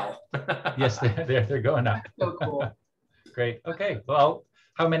right now. Yes, they're going up. So cool. Great. Okay. Well,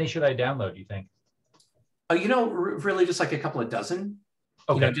 how many should I download, do you think? Really just like a couple of dozen.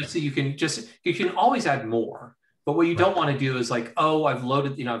 Okay. Just so you can always add more. But what you don't want to do is like, oh, I've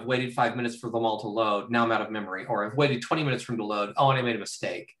loaded, I've waited 5 minutes for them all to load. Now I'm out of memory. Or I've waited 20 minutes for them to load. Oh, and I made a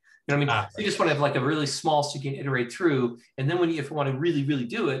mistake. You know what I mean? You just want to have like a really small so you can iterate through. And then if you want to really, really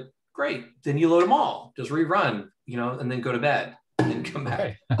do it, great. Then you load them all. Just rerun, and then go to bed and come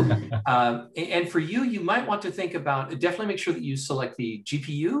back. Okay. And for you might want to think about, definitely make sure that you select the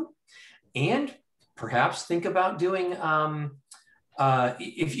GPU and perhaps think about doing,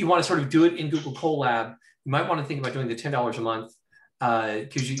 if you want to sort of do it in Google Colab, you might want to think about doing the $10 a month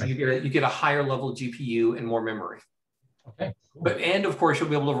because you get a higher level GPU and more memory. Okay. Cool. And of course, you'll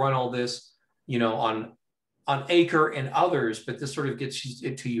be able to run all this, on Acre and others, but this sort of gets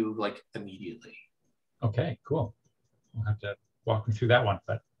it to you like immediately. Okay, cool. We'll have to walk me through that one,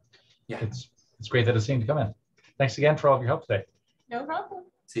 but yeah, it's great that it seemed to come in. Thanks again for all of your help today. No problem.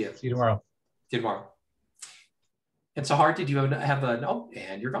 See you. See you tomorrow. See you tomorrow. And Sahar, did you have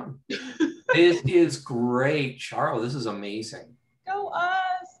and you're gone. This is great, Charo. This is amazing. Go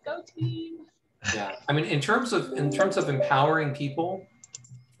us, go team. Yeah, I mean, in terms of empowering people,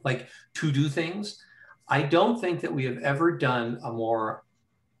 like to do things, I don't think that we have ever done a more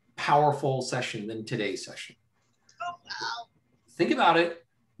powerful session than today's session. Oh, wow. Think about it,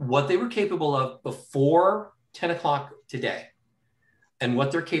 what they were capable of before 10 o'clock today, and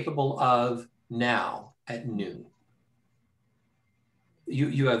what they're capable of now at noon.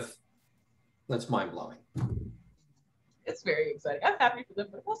 You have, that's mind blowing. It's very exciting. I'm happy for them,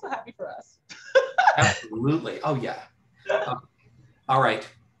 but I'm also happy for us. Absolutely. Oh, yeah. All right.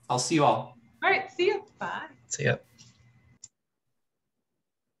 I'll see you all. All right. See you. Bye. See ya.